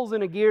monkey pulls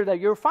in a gear that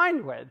you're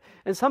fine with.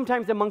 And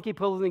sometimes the monkey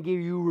pulls in a gear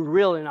you're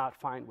really not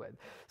fine with.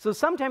 So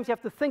sometimes you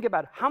have to think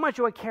about how much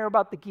do I care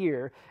about the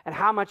gear and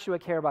how much do I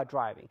care about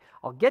driving.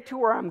 I'll get to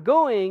where I'm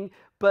going,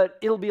 but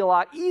it'll be a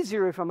lot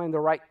easier if I'm in the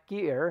right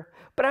gear.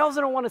 But I also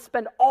don't want to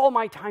spend all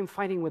my time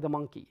fighting with a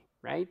monkey,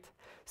 right?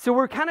 So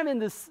we're kind of in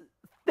this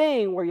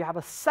thing where you have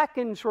a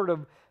second sort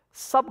of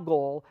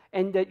sub-goal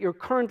and that you're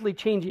currently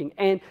changing.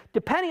 And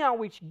depending on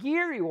which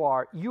gear you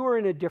are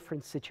in a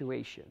different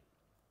situation.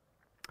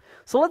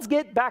 So let's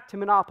get back to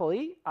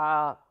Monopoly.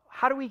 How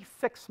do we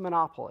fix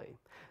Monopoly?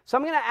 So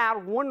I'm going to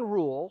add one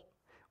rule,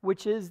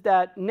 which is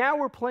that now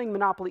we're playing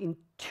Monopoly in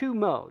two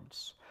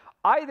modes.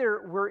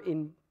 Either we're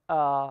in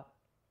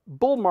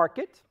bull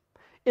market.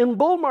 In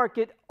bull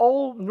market,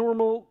 all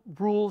normal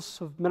rules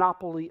of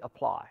Monopoly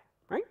apply,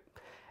 right?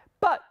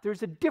 But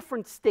there's a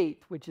different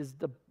state, which is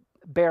the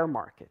bear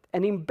market.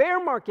 And in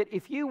bear market,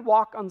 if you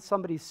walk on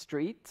somebody's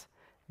street,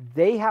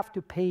 they have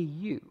to pay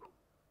you,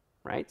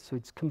 right? So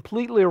it's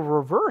completely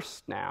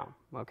reversed now,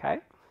 okay?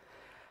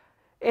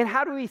 And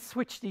how do we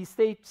switch these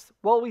states?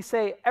 Well, we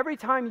say every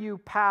time you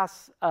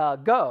pass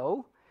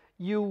go,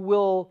 you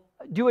will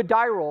do a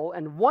die roll,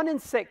 and 1 in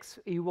 6,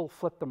 you will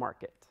flip the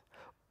market.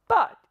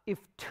 But if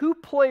 2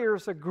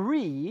 players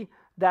agree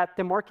that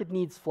the market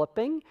needs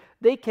flipping,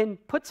 they can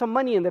put some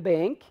money in the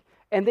bank,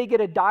 and they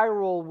get a die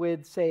roll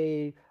with,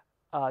 say,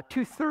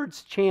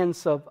 2/3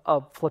 chance of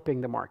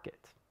flipping the market,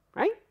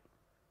 right?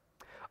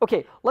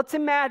 Okay, let's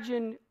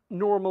imagine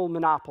normal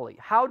Monopoly.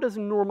 How does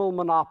normal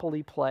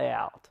Monopoly play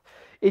out?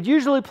 It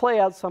usually plays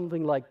out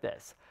something like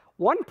this.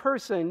 One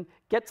person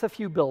gets a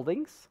few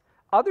buildings,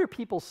 other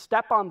people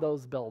step on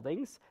those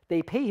buildings,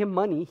 they pay him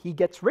money, he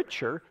gets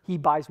richer, he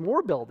buys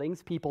more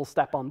buildings, people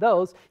step on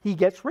those, he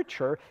gets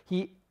richer,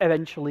 he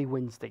eventually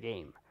wins the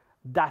game.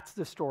 That's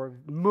the story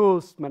of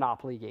most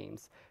Monopoly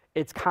games.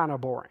 It's kind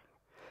of boring.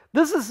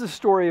 This is the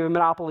story of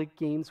Monopoly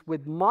games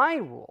with my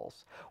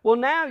rules. Well,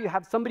 now you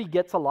have somebody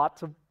gets a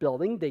lot of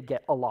building, they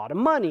get a lot of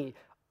money.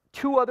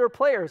 2 other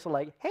players are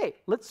like, hey,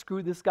 let's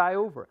screw this guy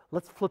over.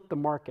 Let's flip the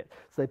market.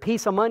 So they pay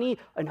some money,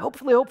 and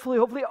hopefully,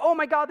 oh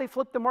my God, they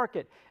flipped the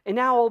market. And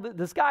now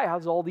this guy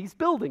has all these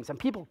buildings, and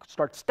people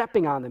start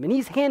stepping on them, and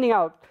he's handing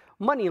out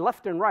money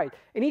left and right.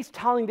 And he's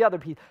telling the other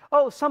people,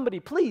 oh, somebody,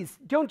 please,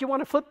 don't you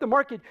want to flip the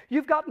market?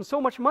 You've gotten so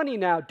much money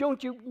now.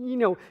 Don't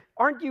you,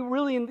 aren't you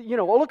really,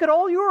 look at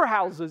all your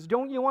houses.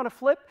 Don't you want to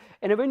flip?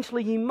 And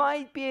eventually he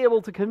might be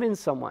able to convince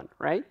someone,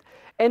 right?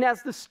 And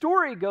as the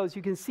story goes,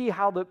 you can see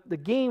how the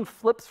game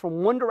flips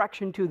from one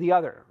direction to the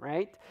other,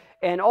 right?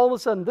 And all of a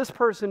sudden, this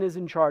person is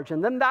in charge,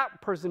 and then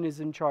that person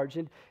is in charge,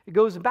 and it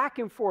goes back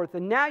and forth,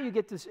 and now you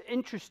get this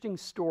interesting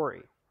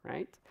story,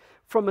 right,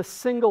 from a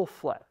single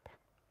flip.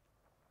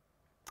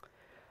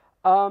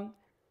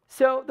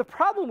 So the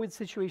problem with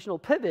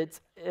situational pivots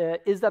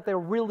is that they're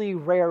really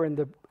rare in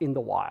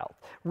the wild.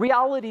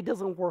 Reality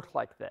doesn't work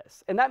like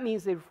this, and that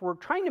means that if we're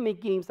trying to make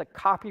games that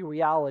copy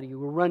reality,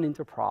 we'll run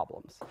into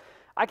problems.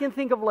 I can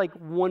think of like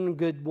one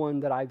good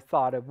one that I've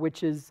thought of,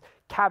 which is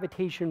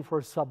cavitation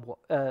for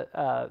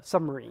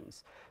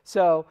submarines.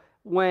 So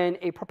when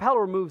a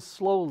propeller moves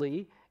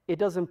slowly, it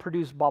doesn't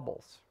produce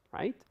bubbles,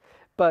 right?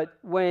 But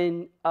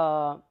when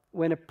a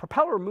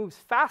propeller moves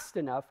fast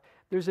enough,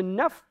 there's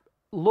enough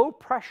low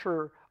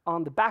pressure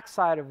on the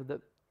backside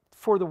of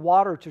for the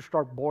water to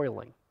start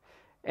boiling,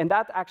 and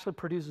that actually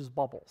produces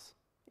bubbles.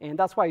 And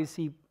that's why you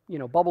see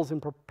bubbles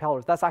in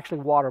propellers. That's actually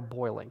water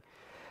boiling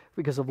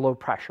because of low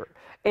pressure.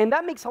 And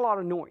that makes a lot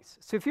of noise.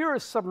 So if you're a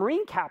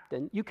submarine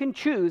captain, you can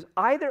choose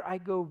either I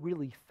go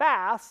really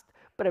fast,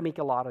 but I make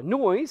a lot of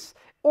noise,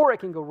 or I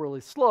can go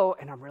really slow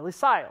and I'm really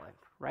silent,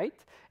 right?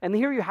 And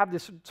here you have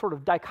this sort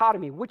of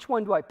dichotomy. Which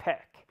one do I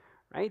pick,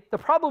 right? The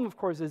problem, of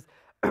course, is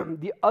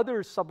the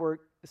other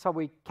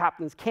subway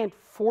captains can't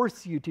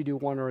force you to do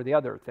one or the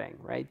other thing,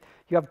 right?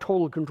 You have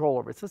total control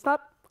over it. So it's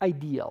not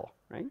ideal,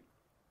 right?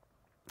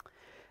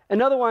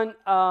 Another one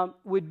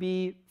would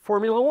be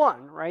Formula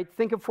One, right?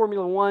 Think of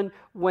Formula One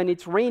when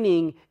it's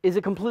raining is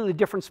a completely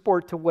different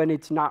sport to when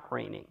it's not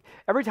raining.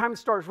 Every time it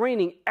starts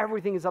raining,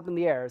 everything is up in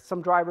the air.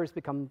 Some drivers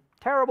become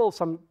terrible,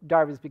 some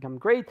drivers become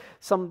great,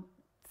 some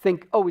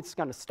think, oh, it's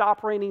going to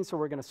stop raining, so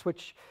we're going to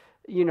switch,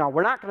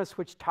 we're not going to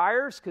switch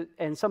tires,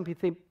 and some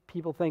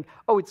people think,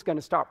 oh, it's going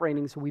to stop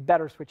raining, so we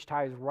better switch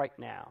tires right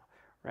now,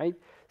 right?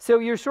 So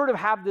you sort of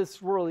have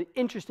this really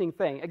interesting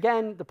thing.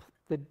 Again,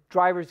 the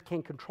drivers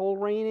can't control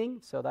raining,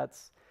 so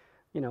that's,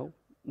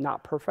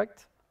 not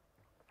perfect.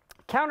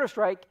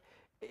 Counter-Strike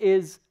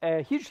is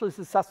a hugely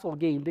successful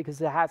game because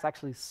it has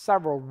actually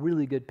several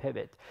really good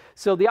pivots.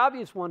 So the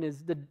obvious one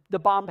is the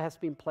bomb has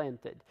been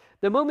planted.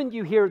 The moment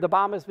you hear the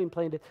bomb has been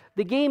planted,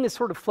 the game is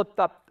sort of flipped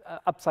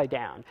upside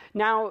down.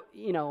 Now,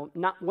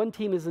 not one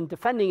team isn't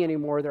defending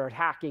anymore, they're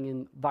attacking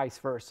and vice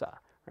versa,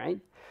 right?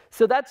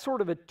 So that's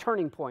sort of a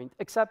turning point,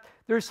 except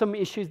there's some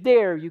issues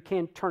there. You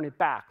can't turn it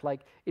back.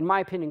 Like, in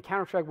my opinion,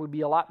 Counter-Strike would be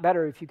a lot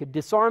better if you could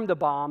disarm the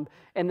bomb,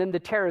 and then the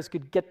terrorists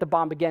could get the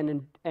bomb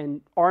again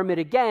and arm it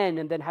again,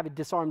 and then have it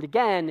disarmed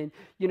again. And,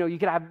 you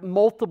could have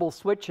multiple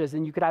switches,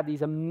 and you could have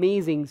these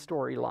amazing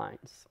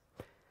storylines.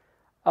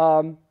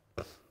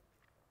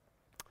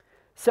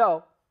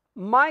 So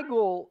my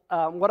goal,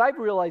 what I've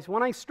realized,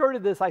 when I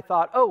started this, I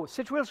thought, oh,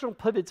 situational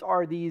pivots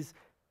are these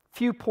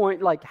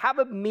have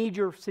a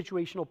major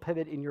situational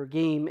pivot in your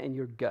game and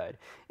you're good.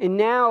 And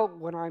now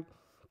when I've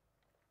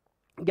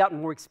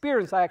gotten more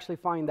experience, I actually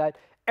find that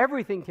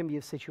everything can be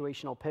a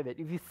situational pivot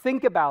if you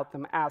think about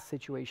them as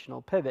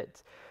situational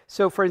pivots.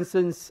 So for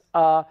instance,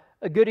 a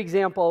good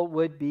example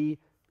would be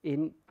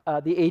in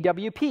the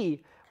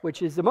AWP,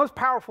 which is the most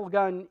powerful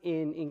gun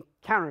in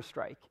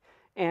Counter-Strike.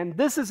 And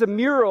this is a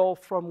mural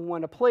from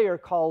when a player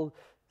called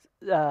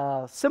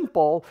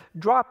Simple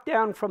dropped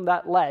down from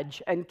that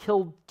ledge and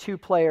killed 2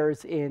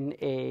 players in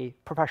a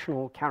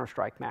professional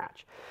Counter-Strike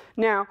match.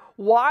 Now,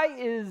 why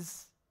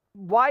is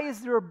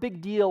there a big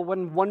deal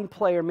when one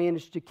player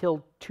managed to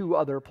kill 2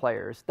 other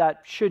players?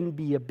 That shouldn't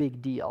be a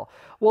big deal.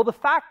 Well, the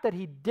fact that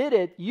he did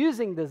it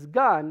using this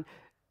gun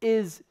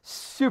is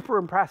super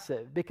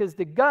impressive because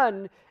the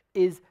gun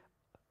is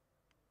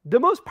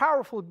the most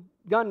powerful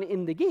gun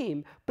in the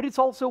game, but it's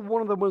also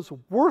one of the most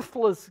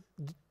worthless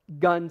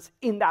guns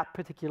in that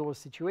particular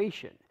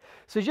situation.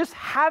 So just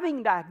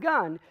having that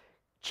gun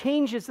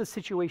changes the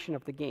situation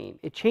of the game.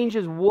 It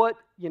changes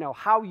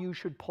how you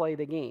should play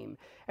the game.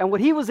 And what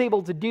he was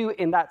able to do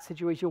in that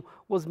situation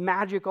was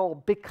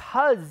magical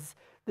because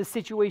the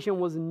situation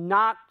was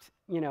not,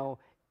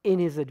 in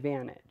his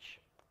advantage.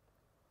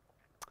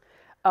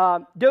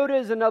 Dota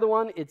is another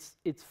one.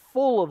 It's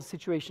full of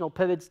situational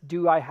pivots.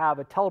 Do I have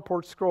a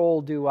teleport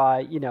scroll? Do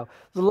I, there's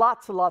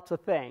lots and lots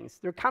of things.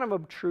 They're kind of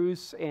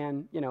obtruse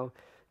and,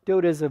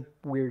 Dota is a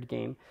weird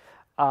game.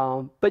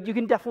 But you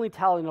can definitely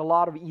tell in a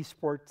lot of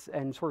esports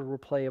and sort of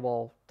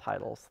replayable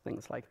titles,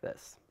 things like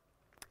this.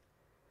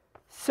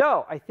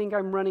 So I think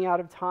I'm running out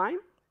of time,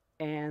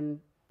 and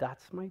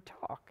that's my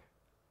talk.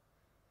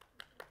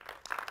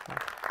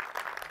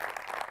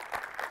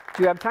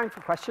 Do you have time for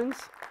questions?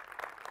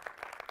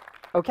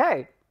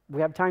 Okay,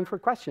 we have time for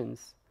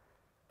questions.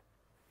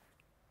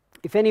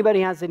 If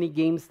anybody has any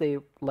games they'd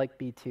like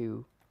me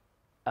to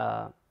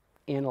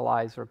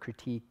analyze or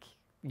critique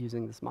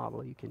using this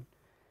model, you can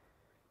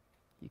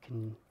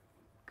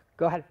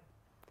go ahead.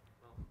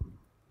 Well,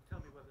 tell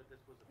me whether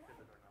this was a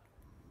pivot or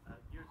not.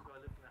 Years ago,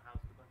 I lived in a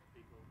house with a bunch of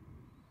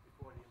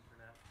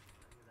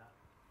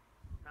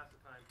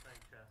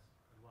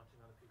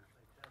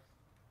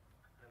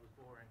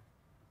boring,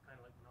 kind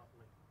of like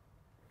Monopoly.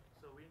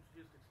 So we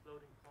introduced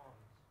exploding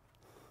pawns.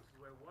 This is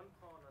where one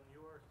pawn on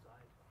your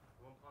side,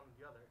 one pawn on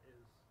the other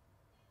is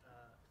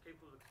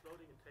capable of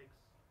exploding. It takes,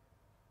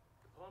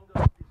 the pawn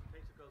goes, the piece of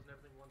takes it goes, and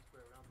everything one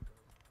square around it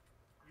goes.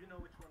 You know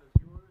which one is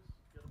yours,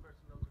 the other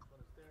person knows which one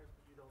is theirs,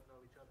 but you don't know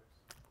each other's.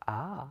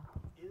 Ah.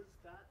 Is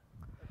that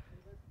a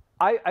pivot?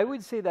 I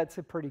would say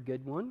that's a pretty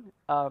good one.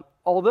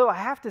 Although I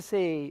have to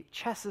say,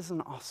 chess is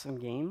an awesome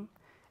game.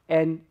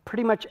 And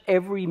pretty much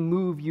every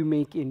move you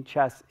make in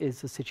chess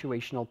is a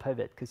situational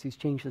pivot, because you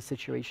change the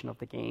situation of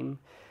the game.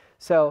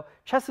 So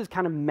chess is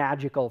kind of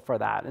magical for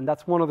that. And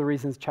that's one of the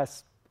reasons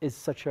chess is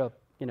such a,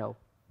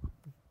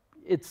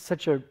 it's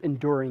such an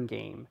enduring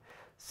game.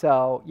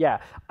 So yeah,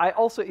 I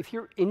also, if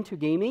you're into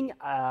gaming,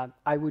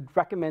 I would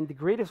recommend the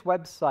greatest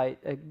website,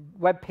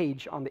 web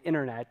page on the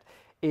internet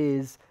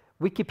is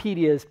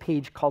Wikipedia's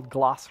page called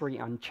Glossary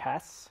on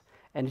Chess.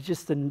 And it's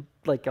just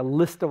like a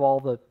list of all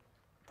the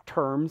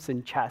terms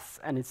in chess,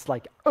 and it's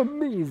like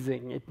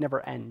amazing. It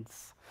never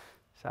ends.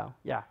 So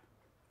yeah.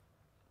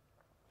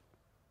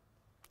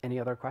 Any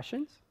other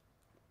questions?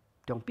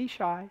 Don't be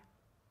shy.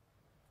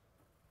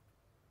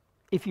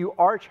 If you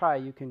are shy,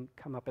 you can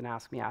come up and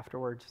ask me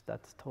afterwards.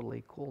 That's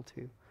totally cool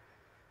too.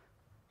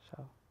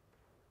 So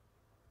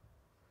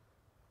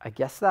I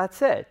guess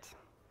that's it.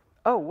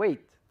 Oh, wait,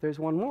 there's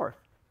one more.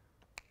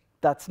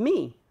 That's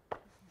me.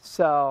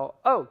 So,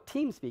 oh,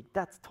 TeamSpeak,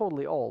 that's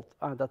totally old.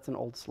 That's an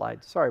old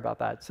slide. Sorry about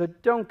that. So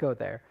don't go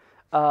there.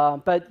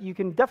 But you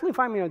can definitely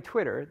find me on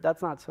Twitter.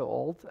 That's not so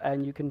old.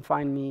 And you can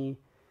find me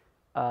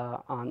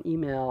on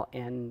email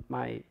and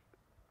my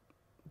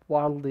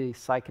wildly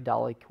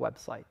psychedelic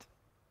website.